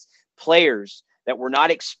defense, it's players that we're not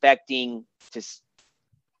expecting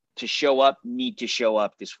to show up, need to show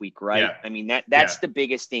up this week, right? Yeah. I mean, that's the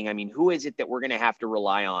biggest thing. I mean, who is it that we're going to have to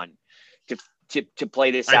rely on to play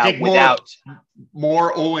this out without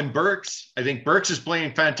more Owen Burks? I think Burks is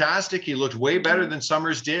playing fantastic. He looked way better than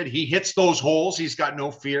Summers did. He hits those holes. He's got no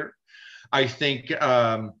fear. I think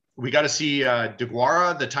we got to see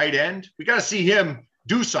DeGuara, the tight end. We got to see him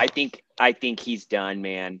do something. I think he's done,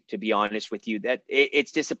 man. To be honest with you, that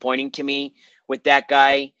it's disappointing to me with that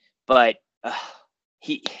guy, but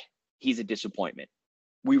he's a disappointment.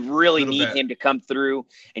 We really need him to come through,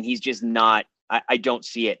 and he's just not. I don't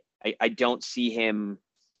see it. I don't see him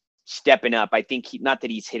stepping up. I think not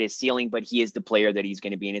that he's hit his ceiling, but he is the player that he's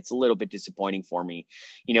going to be, and it's a little bit disappointing for me.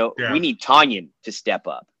 We need Tanyan to step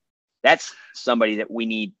up. That's somebody that we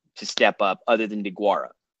need to step up other than DeGuara.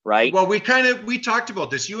 Right. Well, we talked about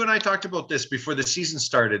this. You and I talked about this before the season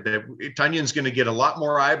started, that Tanyan's going to get a lot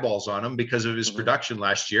more eyeballs on him because of his production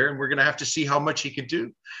last year. And we're going to have to see how much he can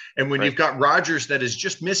do. And when you've got Rodgers that is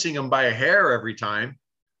just missing him by a hair every time,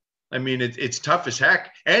 I mean, it's tough as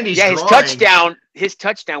heck. And he's his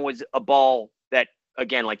touchdown was a ball that,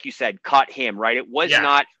 again, like you said, caught him, right? It was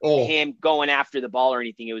not him going after the ball or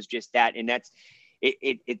anything. It was just that. And that's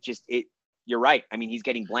it. You're right. I mean, he's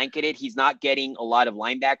getting blanketed. He's not getting a lot of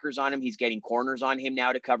linebackers on him. He's getting corners on him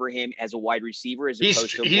now to cover him as a wide receiver.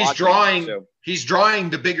 He's drawing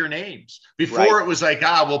the bigger names. Before it was like,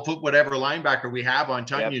 we'll put whatever linebacker we have on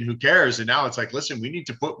Tanyan. Who cares? And now it's like, listen, we need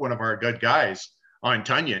to put one of our good guys on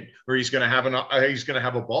Tanyan, or he's going to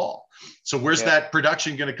have a ball. So where's that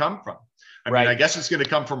production going to come from? I mean, I guess it's going to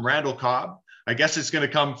come from Randall Cobb. I guess it's going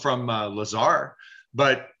to come from Lazar,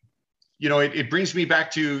 but. It brings me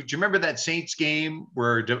back to, do you remember that Saints game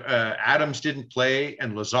where Adams didn't play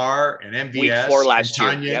and Lazar and MVS Week 4 last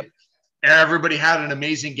and Tanyan, year? Everybody had an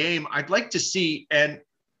amazing game. I'd like to see, and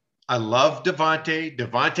I love Devontae.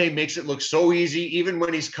 Devontae makes it look so easy. Even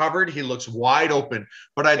when he's covered, he looks wide open.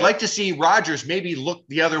 But I'd like to see Rodgers maybe look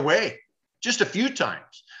the other way just a few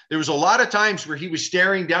times. There was a lot of times where he was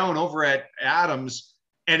staring down over at Adams,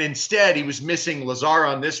 and instead he was missing Lazar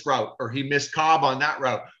on this route, or he missed Cobb on that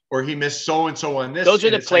route, or he missed so-and-so on this. Those are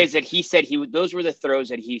the plays that he said those were the throws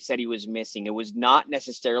that he said he was missing. It was not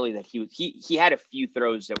necessarily that he had a few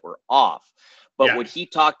throws that were off, but what he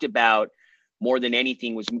talked about more than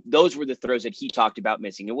anything was those were the throws that he talked about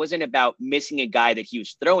missing. It wasn't about missing a guy that he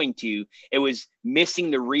was throwing to. It was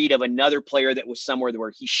missing the read of another player that was somewhere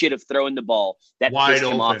where he should have thrown the ball that pissed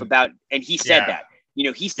him off about. And he said that,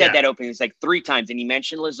 he said that opening. It's like 3 times. And he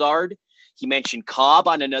mentioned Lazard. He mentioned Cobb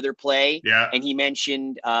on another play. Yeah. And he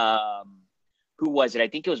mentioned, who was it? I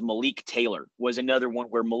think it was Malik Taylor was another one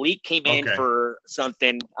where Malik came in for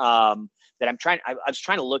something that I was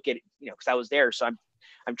trying to look at, because I was there. So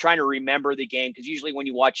I'm trying to remember the game, because usually when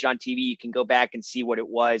you watch it on TV, you can go back and see what it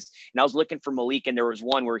was. And I was looking for Malik, and there was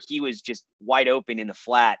one where he was just wide open in the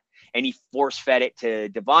flat, and he force fed it to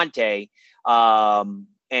Devontae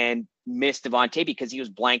and missed Devontae because he was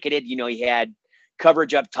blanketed. He had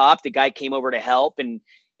coverage up top. The guy came over to help, and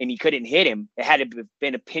he couldn't hit him. It had to have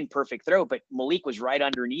been a pin perfect throw, but Malik was right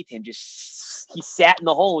underneath him. He sat in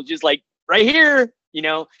the hole, just like right here,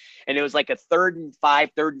 and it was like a 3rd and 5,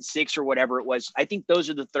 3rd and 6 or whatever it was. I think those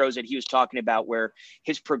are the throws that he was talking about, where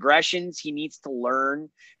his progressions, he needs to learn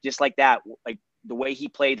just like that. Like the way he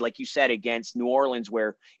played, like you said, against New Orleans,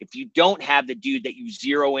 where if you don't have the dude that you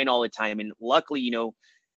zero in all the time, and luckily,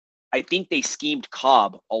 I think they schemed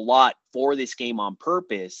Cobb a lot for this game on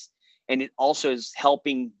purpose. And it also is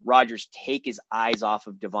helping Rodgers take his eyes off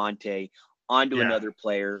of Devontae onto another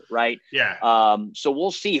player, right? Yeah. So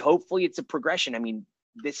we'll see. Hopefully it's a progression. I mean,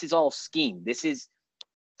 this is all scheme. This is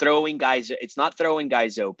throwing guys. It's not throwing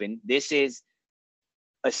guys open. This is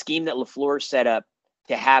a scheme that LaFleur set up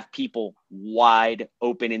to have people wide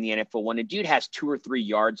open in the NFL. When a dude has 2 or 3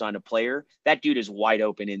 yards on a player, that dude is wide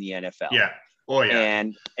open in the NFL. Yeah. Oh, yeah.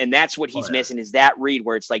 And that's what he's missing, is that read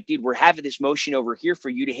where it's like, dude, we're having this motion over here for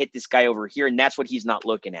you to hit this guy over here. And that's what he's not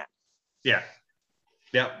looking at. Yeah.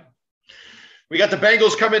 Yeah. We got the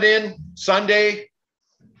Bengals coming in Sunday.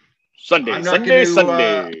 Sunday.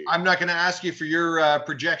 I'm not going to ask you for your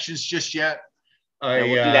projections just yet. We'll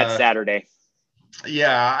do that Saturday.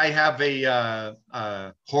 Yeah, I have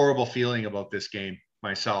a horrible feeling about this game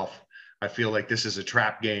myself. I feel like this is a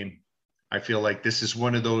trap game. I feel like this is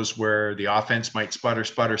one of those where the offense might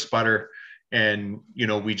sputter, and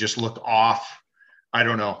we just look off. I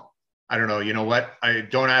don't know. You know what? I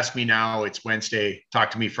don't ask me now. It's Wednesday.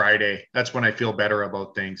 Talk to me Friday. That's when I feel better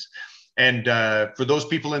about things. And for those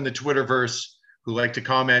people in the Twitterverse who like to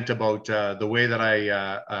comment about the way that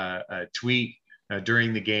I tweet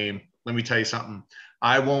during the game, let me tell you something.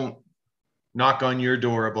 I won't knock on your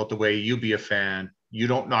door about the way you be a fan. You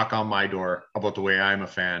don't knock on my door about the way I'm a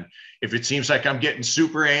fan. If it seems like I'm getting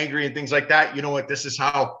super angry and things like that, you know what? This is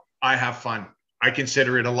how I have fun. I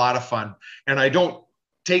consider it a lot of fun. And I don't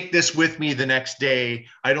take this with me the next day.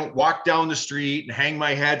 I don't walk down the street and hang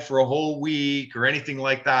my head for a whole week or anything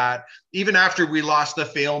like that. Even after we lost the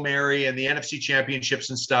Fail Mary and the NFC championships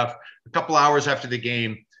and stuff, a couple hours after the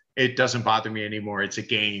game, it doesn't bother me anymore. It's a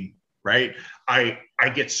game, right? I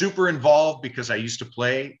get super involved because I used to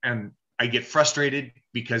play, and I get frustrated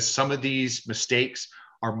because some of these mistakes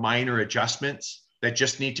are minor adjustments that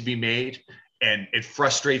just need to be made. And it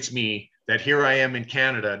frustrates me that here I am in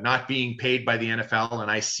Canada, not being paid by the NFL,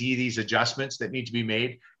 and I see these adjustments that need to be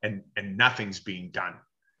made, and nothing's being done.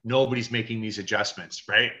 Nobody's making these adjustments,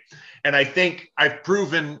 right? And I think I've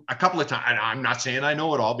proven a couple of times, and I'm not saying I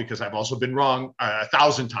know it all, because I've also been wrong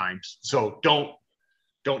 1,000 times. So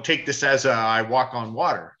don't take this as I walk on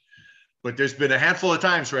water. But there's been a handful of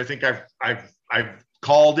times where I think I've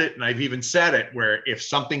called it, and I've even said it, where if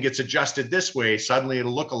something gets adjusted this way, suddenly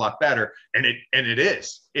it'll look a lot better. And it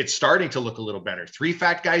is. It's starting to look a little better. 3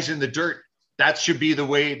 fat guys in the dirt. That should be the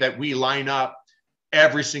way that we line up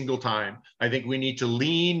every single time. I think we need to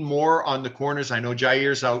lean more on the corners. I know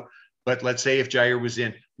Jair's out, but let's say if Jair was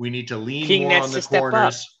in, we need to lean more on the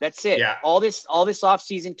corners. That's it. Yeah. All this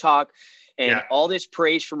offseason talk and all this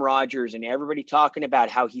praise from Rodgers and everybody talking about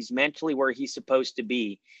how he's mentally where he's supposed to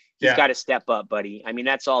be. He's got to step up, buddy. I mean,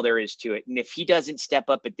 that's all there is to it. And if he doesn't step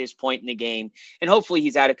up at this point in the game, and hopefully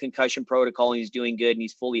he's out of concussion protocol and he's doing good and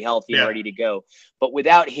he's fully healthy and ready to go. But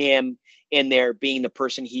without him in there being the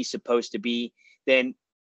person he's supposed to be, then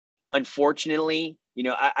unfortunately,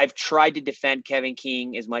 I've tried to defend Kevin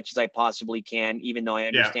King as much as I possibly can, even though I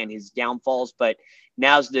understand his downfalls. But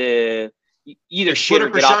now's the either shit or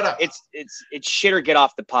get off. It's shit or get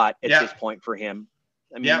off the pot at this point for him.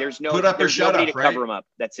 I mean, there's nobody to cover him up.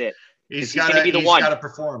 That's it. He's got to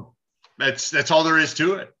perform. That's all there is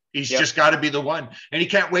to it. He's just got to be the one. And he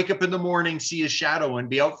can't wake up in the morning, see his shadow, and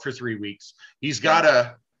be out for 3 weeks. He's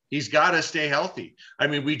got to stay healthy. I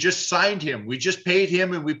mean, we just signed him. We just paid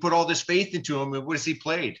him, and we put all this faith into him. And what has he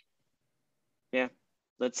played? Yeah.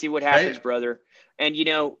 Let's see what happens, brother. And,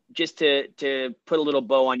 just to put a little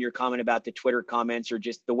bow on your comment about the Twitter comments, or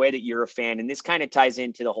just the way that you're a fan, and this kind of ties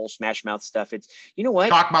into the whole Smash Mouth stuff. It's, you know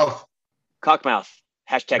what? Cockmouth. Hashtag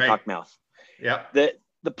Cockmouth. Yeah.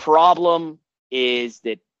 The problem is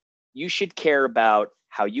that you should care about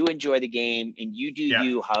how you enjoy the game, and you do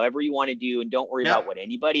you however you want to do, and don't worry about what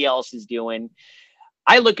anybody else is doing.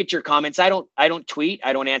 I look at your comments. I don't tweet.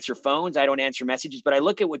 I don't answer phones. I don't answer messages, but I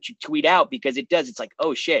look at what you tweet out, because it's like,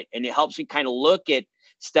 oh shit. And it helps me kind of look at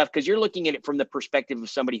stuff, because you're looking at it from the perspective of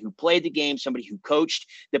somebody who played the game, somebody who coached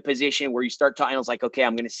the position, where you start talking. I was like, okay,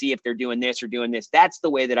 I'm going to see if they're doing this or doing this. That's the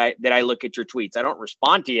way that I look at your tweets. I don't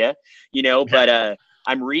respond to you, but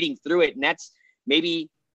I'm reading through it, and that's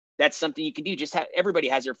something you can do. Just everybody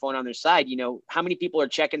has their phone on their side. How many people are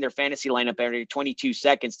checking their fantasy lineup every 22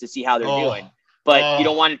 seconds to see how they're doing? But you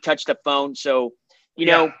don't want to touch the phone. So,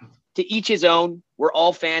 to each his own. We're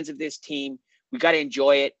all fans of this team. We got to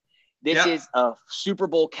enjoy it. This is a Super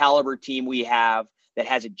Bowl caliber team we have that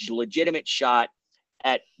has a legitimate shot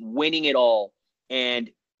at winning it all. And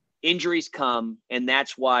injuries come. And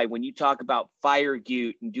that's why when you talk about fire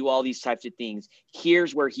Gute and do all these types of things,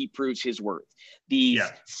 here's where he proves his worth. These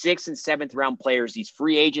 6th and 7th round players, these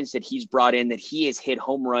free agents that he's brought in, that he has hit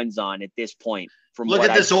home runs on at this point. Look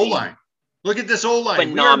at this O-line. Look at this O-line.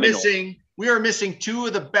 Phenomenal. We are missing 2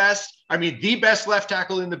 of the best, the best left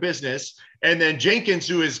tackle in the business. And then Jenkins,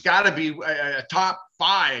 who has got to be a top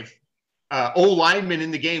 5 O-lineman in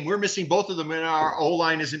the game. We're missing both of them, and our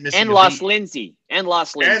O-line isn't missing. And lost Lindsey. And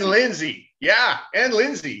Lindsey. Yeah, and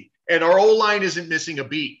Lindsey. And our O-line isn't missing a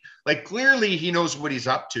beat. Like, clearly he knows what he's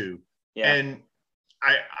up to. Yeah. And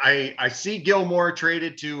I see Gilmore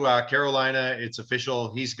traded to Carolina. It's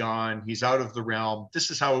official. He's gone. He's out of the realm. This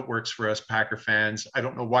is how it works for us Packer fans. I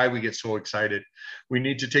don't know why we get so excited. We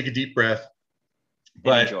need to take a deep breath.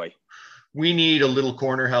 But enjoy. We need a little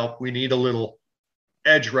corner help. We need a little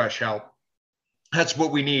edge rush help. That's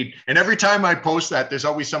what we need. And every time I post that, there's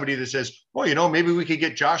always somebody that says, well, maybe we could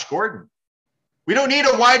get Josh Gordon. We don't need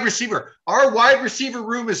a wide receiver. Our wide receiver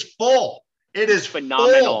room is full. It is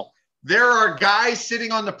phenomenal. Full. There are guys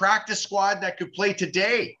sitting on the practice squad that could play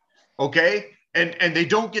today. Okay. And they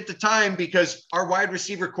don't get the time because our wide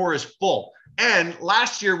receiver core is full. And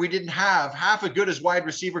last year we didn't have half as good as wide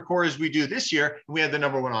receiver core as we do this year. And we had the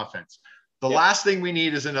number one offense. The last thing we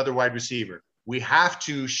need is another wide receiver. We have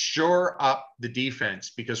to shore up the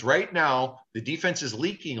defense because right now the defense is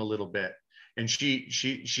leaking a little bit, and she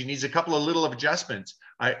needs a couple of little adjustments.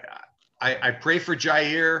 I pray for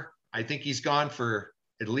Jair. I think he's gone for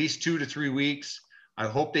at least 2 to 3 weeks. I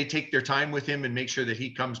hope they take their time with him and make sure that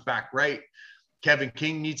he comes back right. Kevin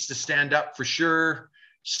King needs to stand up for sure.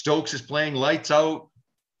 Stokes is playing lights out.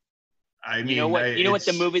 I mean, you know what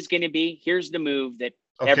the move is going to be? Here's the move that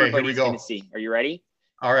everybody's going to see. Are you ready?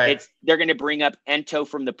 All right. They're going to bring up Ento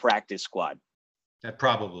from the practice squad.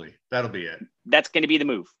 That'll be it. That's going to be the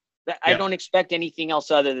move. I don't expect anything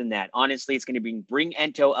else other than that. Honestly, it's going to bring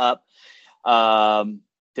Ento up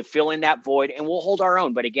to fill in that void, and we'll hold our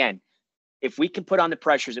own. But again, if we can put on the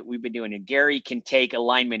pressures that we've been doing, and Gary can take a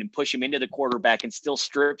lineman and push him into the quarterback and still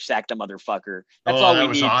strip sack the motherfucker, that's all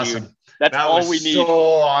we need, awesome. Dude. That's all we need. So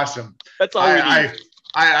awesome. That's all we need.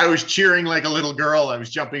 I was cheering like a little girl. I was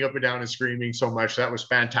jumping up and down and screaming so much. That was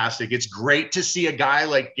fantastic. It's great to see a guy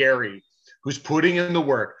like Gary who's putting in the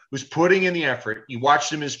work, who's putting in the effort. You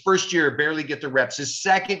watched him his first year barely get the reps, his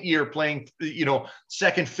second year playing,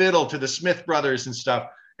 second fiddle to the Smith brothers and stuff.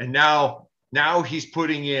 And now he's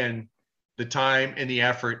putting in the time and the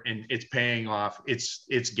effort, and it's paying off.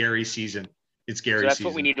 It's Gary's season. It's Gary's season. That's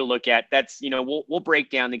what we need to look at. That's, we'll break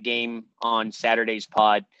down the game on Saturday's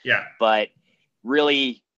pod. Yeah. But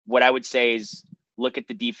really what I would say is look at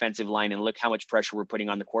the defensive line and look how much pressure we're putting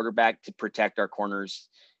on the quarterback to protect our corners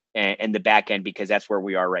and the back end, because that's where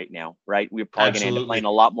we are right now, right? We're probably going to end up playing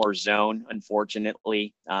a lot more zone,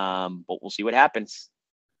 unfortunately. But we'll see what happens.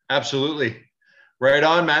 Absolutely. Right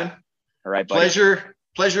on, man. All right, buddy.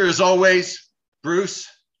 Pleasure as always. Bruce,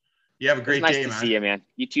 you have a great day, man. Nice to see you, man.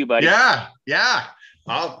 You too, buddy. Yeah.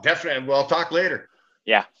 I'll talk later.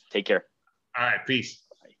 Yeah. Take care. All right. Peace.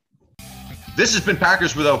 This has been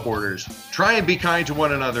Packers Without Borders. Try and be kind to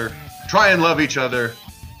one another. Try and love each other.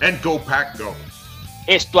 And go Pack Go.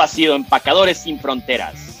 Esto ha sido Empacadores Sin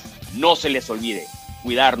Fronteras. No se les olvide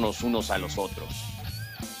cuidarnos unos a los otros.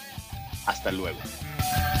 Hasta luego.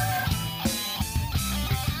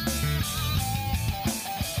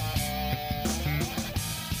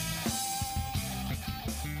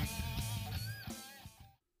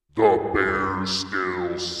 The Bears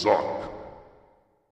still suck.